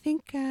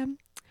think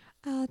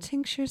I'll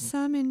tincture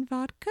some in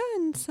vodka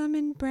and some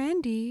in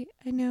brandy.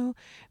 I know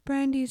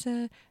brandy's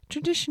a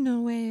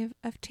traditional way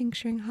of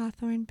tincturing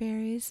hawthorn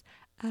berries.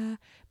 But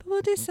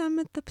we'll do some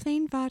with the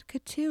plain vodka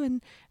too,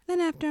 and then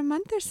after a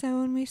month or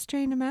so, when we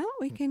strain them out,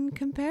 we can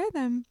compare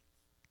them.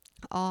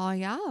 Oh,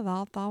 yeah,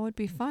 that would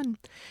be fun.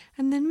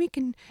 And then we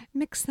can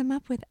mix them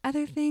up with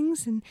other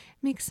things and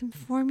make some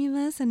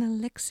formulas and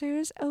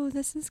elixirs. Oh,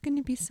 this is going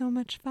to be so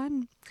much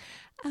fun.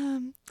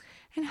 And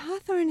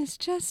hawthorn is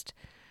just,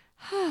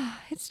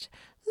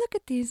 look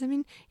at these. I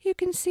mean, you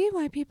can see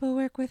why people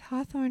work with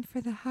hawthorn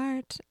for the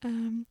heart,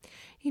 for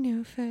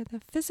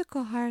the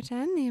physical heart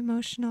and the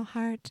emotional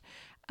heart.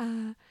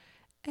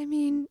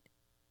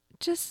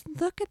 Just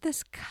look at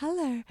this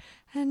color,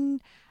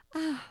 and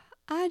my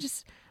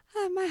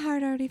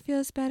heart already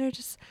feels better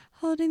just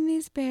holding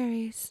these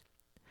berries.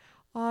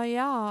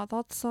 Yeah,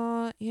 that's,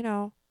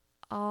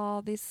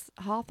 these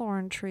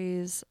hawthorn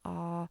trees,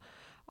 they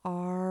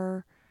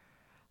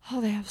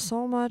have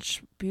so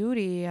much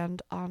beauty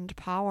and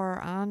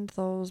power, and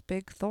those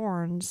big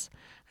thorns.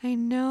 I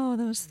know,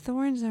 those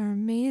thorns are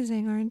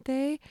amazing, aren't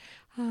they?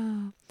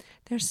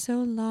 They're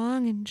so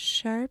long and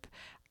sharp,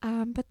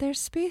 but they're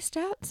spaced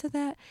out so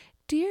that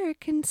deer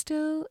can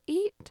still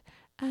eat.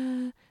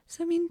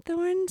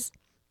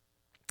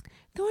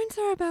 Thorns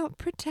are about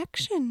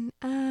protection.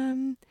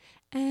 I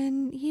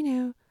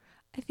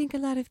think a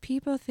lot of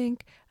people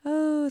think,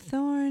 oh,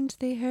 thorns,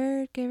 they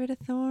hurt, get rid of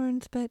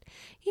thorns. But,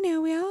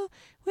 we all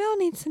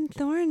need some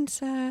thorns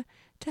to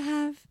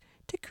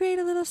create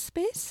a little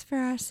space for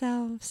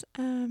ourselves.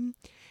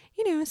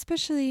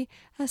 Especially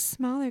us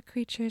smaller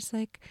creatures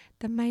like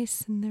the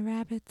mice and the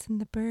rabbits and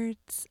the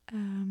birds.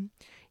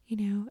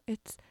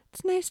 It's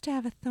nice to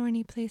have a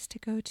thorny place to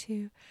go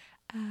to.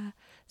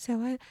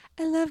 So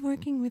I love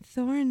working with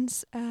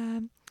thorns.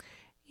 I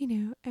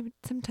would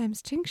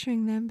sometimes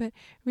tincturing them, but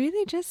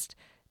really just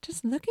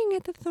looking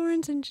at the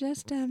thorns and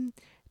just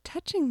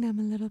touching them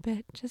a little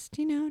bit. Just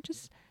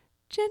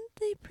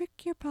gently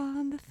prick your paw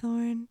on the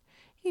thorn,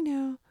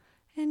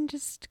 and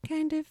just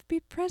kind of be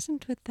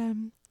present with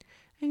them.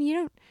 And you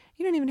don't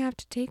even have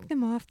to take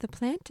them off the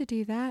plant to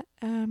do that.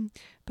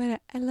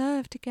 But I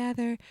love to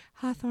gather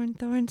hawthorn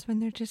thorns when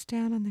they're just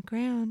down on the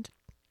ground.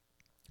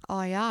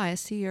 Oh yeah, I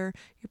see your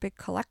big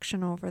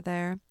collection over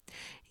there.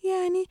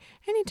 Yeah,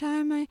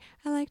 anytime I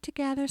like to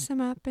gather some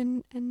up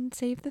and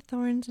save the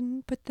thorns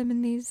and put them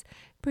in these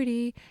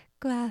pretty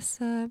glass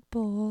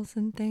bowls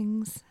and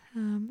things,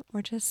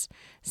 or just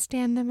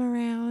stand them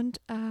around.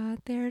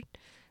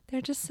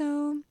 They're just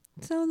so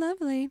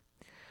lovely.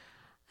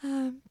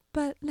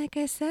 But like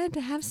I said,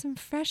 to have some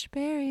fresh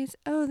berries,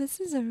 oh, this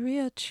is a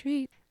real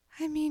treat.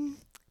 I mean,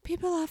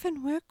 people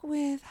often work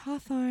with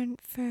hawthorn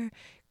for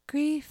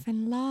grief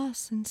and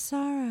loss and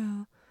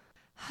sorrow.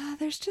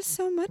 There's just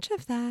so much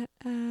of that.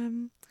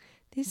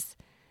 It's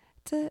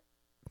a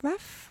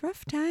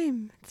rough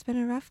time. It's been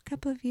a rough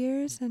couple of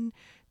years, and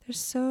there's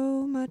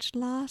so much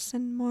loss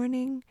and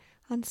mourning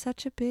on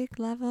such a big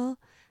level.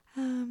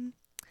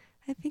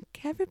 I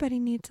think everybody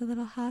needs a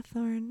little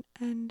hawthorn,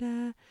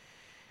 and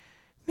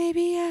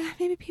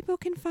maybe people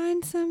can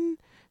find some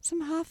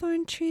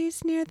hawthorn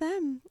trees near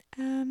them.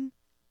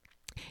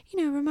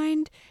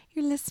 Remind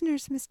your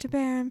listeners, Mr.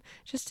 Bear, I'm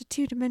just a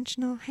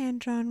two-dimensional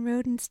hand-drawn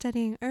rodent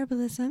studying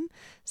herbalism,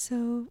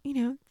 so,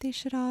 they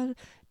should all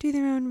do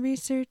their own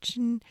research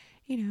and,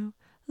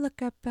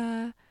 look up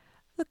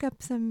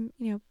some,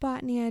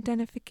 botany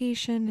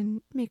identification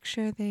and make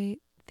sure they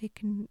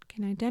can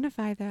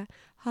identify the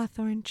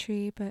hawthorn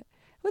tree. But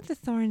with the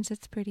thorns,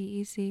 it's pretty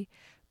easy.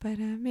 But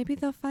maybe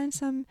they'll find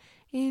some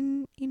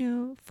in,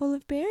 full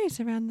of berries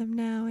around them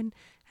now, and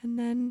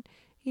then,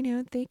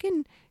 they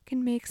can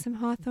make some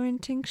hawthorn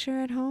tincture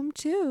at home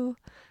too.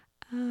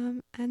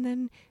 And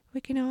then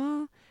we can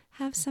all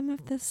have some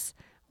of this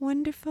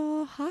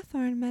wonderful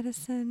hawthorn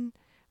medicine.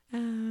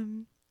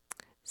 I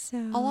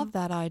love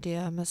that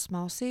idea, Miss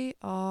Mousie.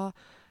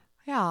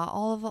 Yeah,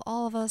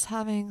 all of us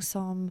having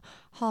some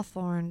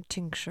hawthorn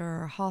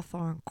tincture,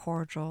 hawthorn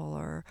cordial,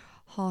 or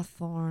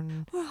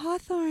hawthorn. Or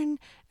hawthorn,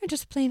 or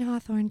just plain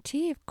hawthorn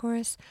tea, of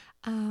course,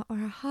 or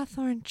a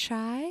hawthorn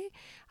chai,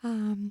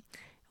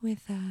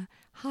 with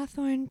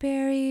hawthorn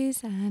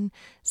berries and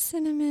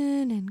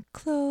cinnamon and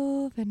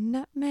clove and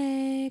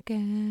nutmeg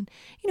and,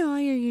 all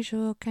your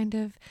usual kind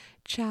of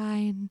chai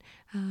and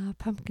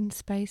pumpkin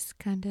spice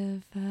kind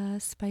of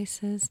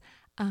spices.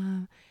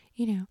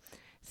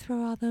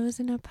 Throw all those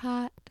in a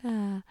pot.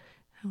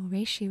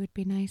 Reishi would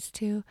be nice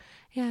too.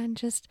 Yeah, and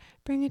just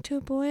bring it to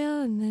a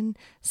boil and then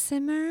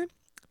simmer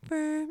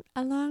for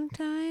a long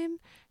time.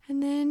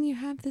 And then you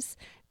have this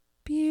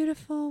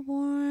beautiful,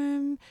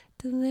 warm,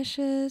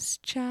 delicious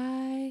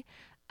chai.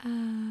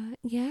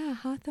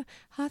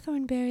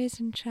 Hawthorn berries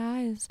and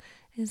chai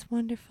is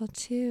wonderful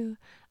too.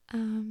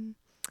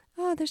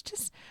 There's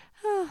just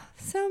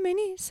so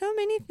many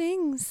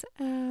things.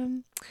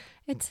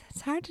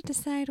 It's hard to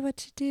decide what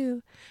to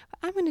do.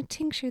 I'm going to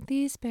tincture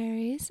these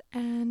berries,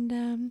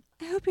 and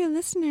I hope your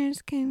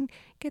listeners can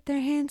get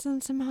their hands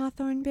on some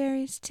hawthorn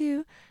berries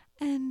too,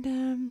 and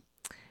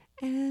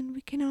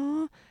we can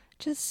all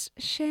just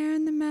share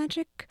in the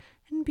magic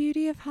and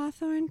beauty of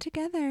hawthorn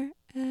together,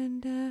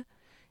 and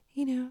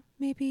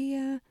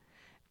maybe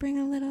bring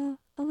a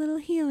little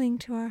healing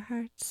to our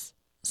hearts.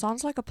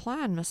 Sounds like a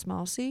plan, Miss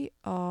Mousie.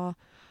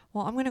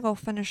 Well, I'm going to go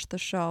finish the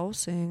show,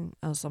 seeing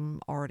as I'm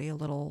already a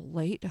little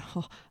late,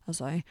 as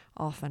I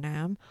often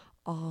am.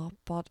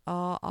 But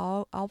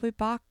I'll be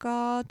back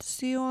to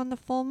see you on the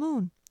full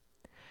moon.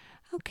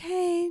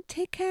 Okay,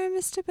 take care,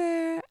 Mr.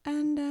 Bear,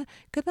 and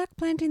good luck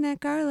planting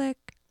that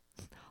garlic.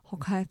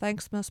 Okay,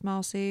 thanks, Miss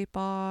Mousie.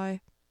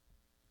 Bye.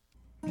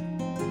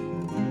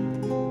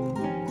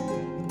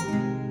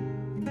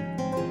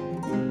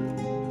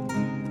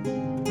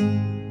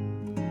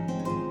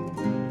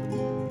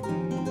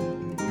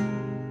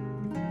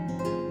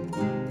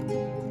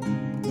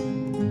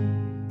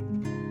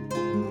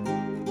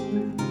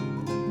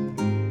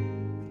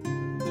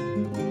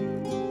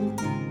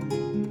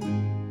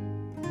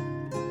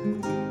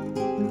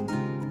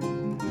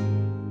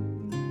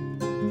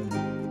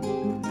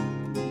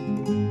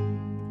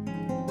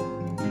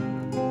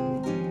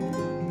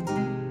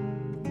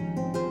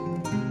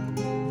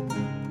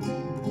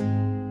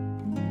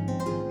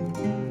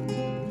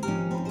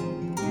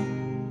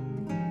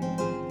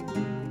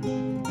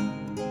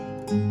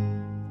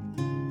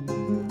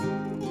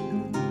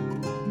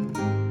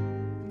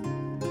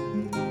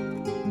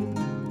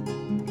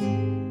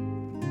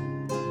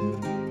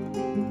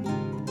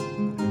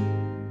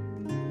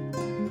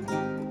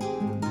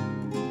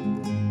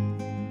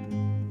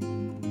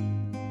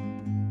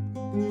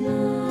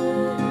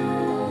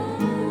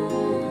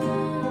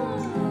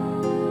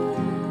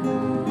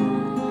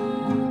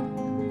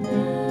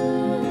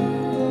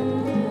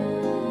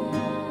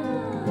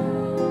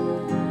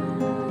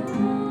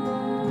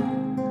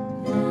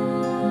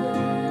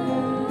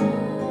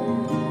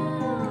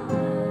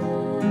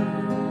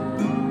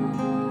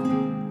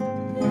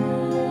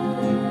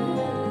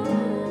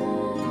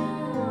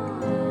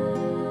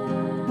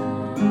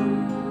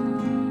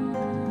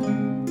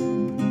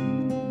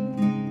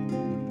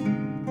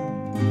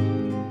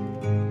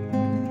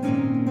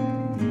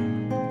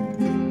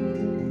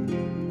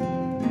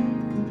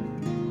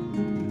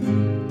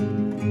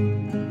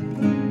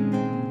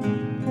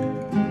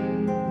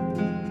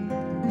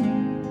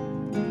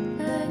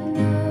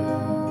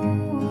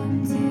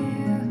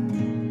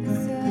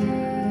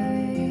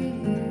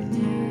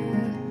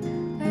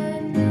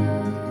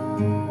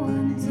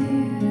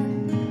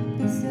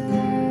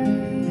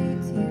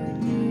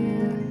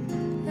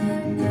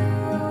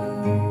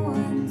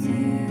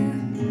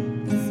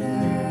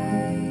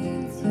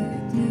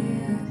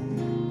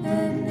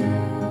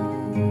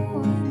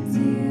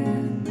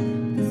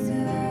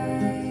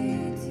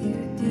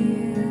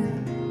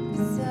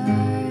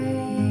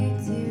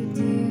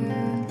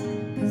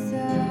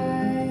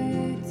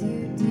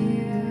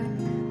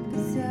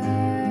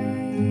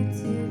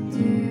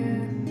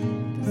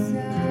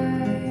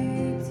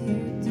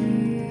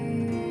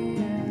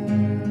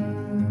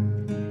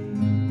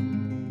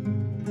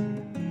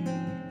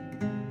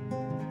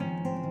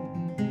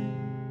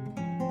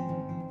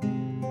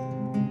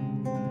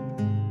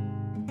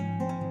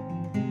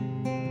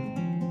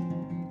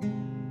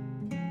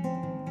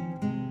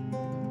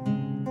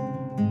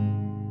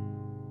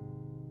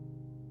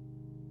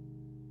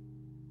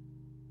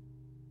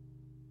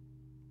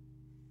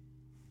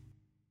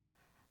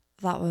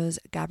 That was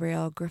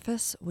Gabrielle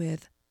Griffiths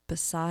with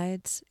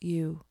Besides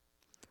You.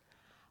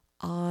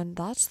 And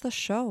that's the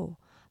show.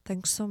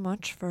 Thanks so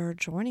much for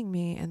joining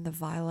me in the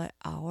Violet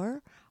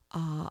Hour.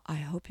 I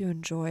hope you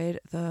enjoyed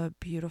the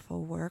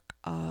beautiful work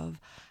of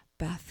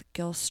Beth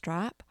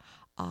Gilstrap.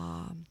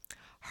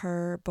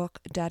 Her book,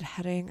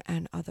 Deadheading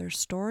and Other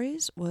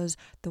Stories, was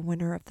the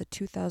winner of the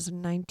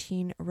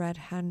 2019 Red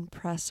Hen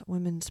Press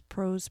Women's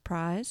Prose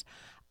Prize,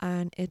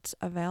 and it's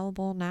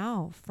available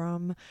now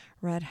from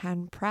Red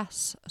Hen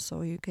Press.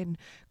 So you can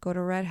go to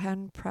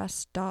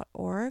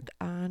redhenpress.org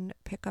and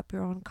pick up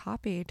your own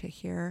copy to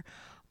hear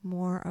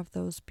more of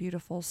those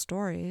beautiful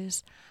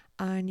stories.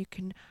 And you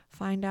can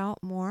find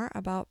out more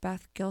about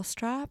Beth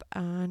Gilstrap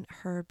and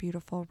her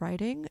beautiful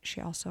writing. She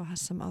also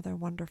has some other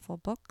wonderful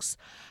books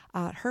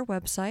at her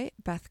website,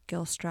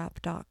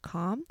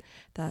 bethgilstrap.com.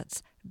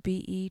 That's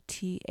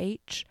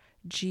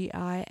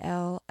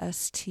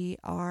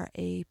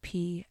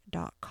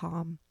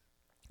BETHGILSTRAP.com.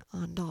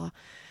 And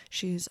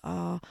she's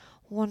a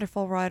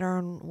wonderful writer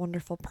and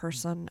wonderful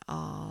person.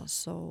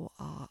 So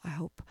I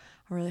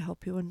really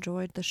hope you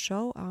enjoyed the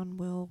show, and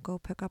we'll go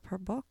pick up her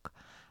book.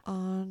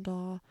 And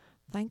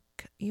thank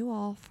you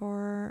all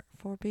for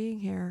being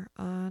here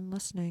and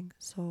listening.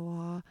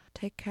 So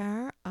take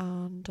care,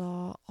 and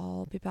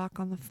I'll be back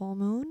on the full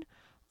moon.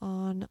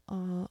 And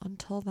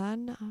until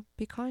then,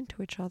 be kind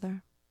to each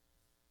other.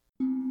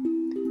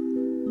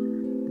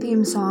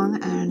 Theme song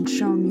and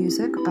show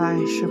music by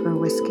Sugar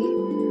Whiskey.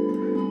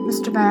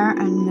 Mr. Bear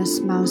and Miss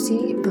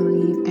Mousy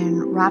believe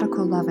in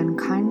radical love and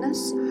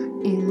kindness,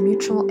 in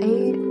mutual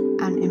aid,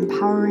 and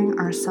empowering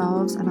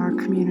ourselves and our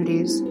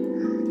communities.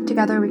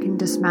 Together we can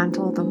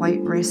dismantle the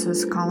white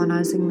racist,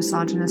 colonizing,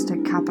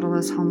 misogynistic,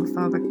 capitalist,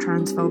 homophobic,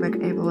 transphobic,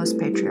 ableist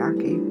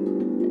patriarchy.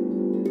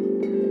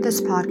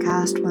 This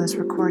podcast was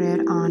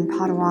recorded on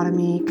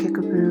Potawatomi,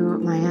 Kickapoo,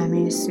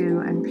 Miami, Sioux,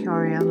 and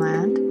Peoria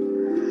land.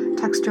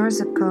 Text your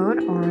zip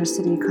code or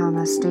city,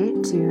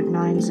 state to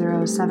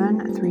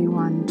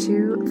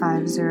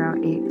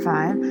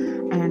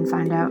 907-312-5085 and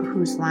find out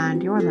whose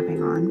land you're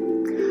living on.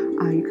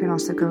 You can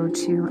also go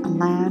to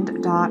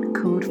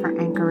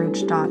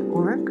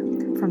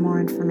land.codeforanchorage.org for more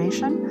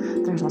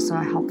information. There's also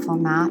a helpful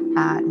map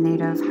at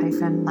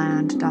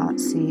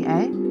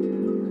native-land.ca.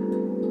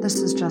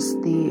 This is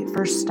just the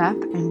first step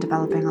in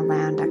developing a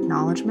land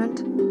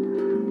acknowledgement.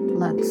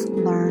 Let's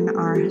learn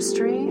our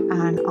history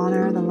and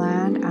honor the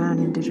land and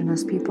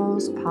Indigenous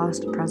peoples,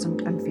 past,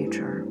 present, and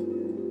future.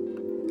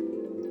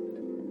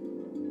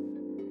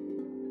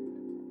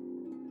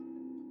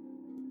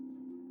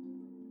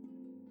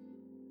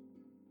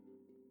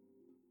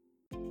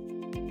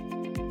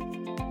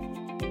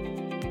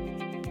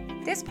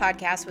 This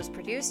podcast was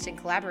produced in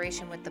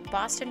collaboration with the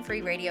Boston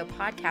Free Radio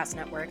Podcast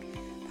Network,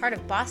 part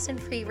of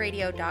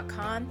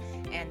bostonfreeradio.com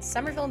and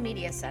Somerville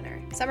Media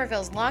Center,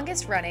 Somerville's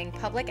longest-running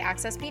public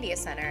access media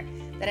center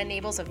that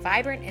enables a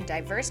vibrant and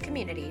diverse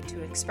community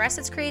to express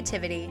its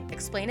creativity,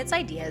 explain its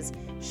ideas,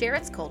 share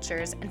its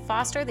cultures, and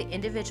foster the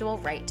individual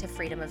right to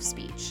freedom of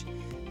speech.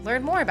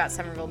 Learn more about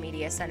Somerville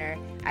Media Center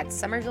at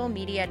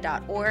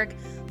somervillemedia.org,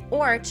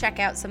 or check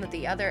out some of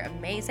the other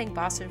amazing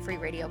Boston Free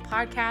Radio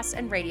podcasts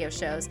and radio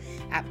shows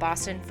at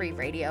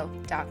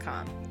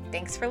bostonfreeradio.com.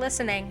 Thanks for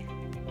listening.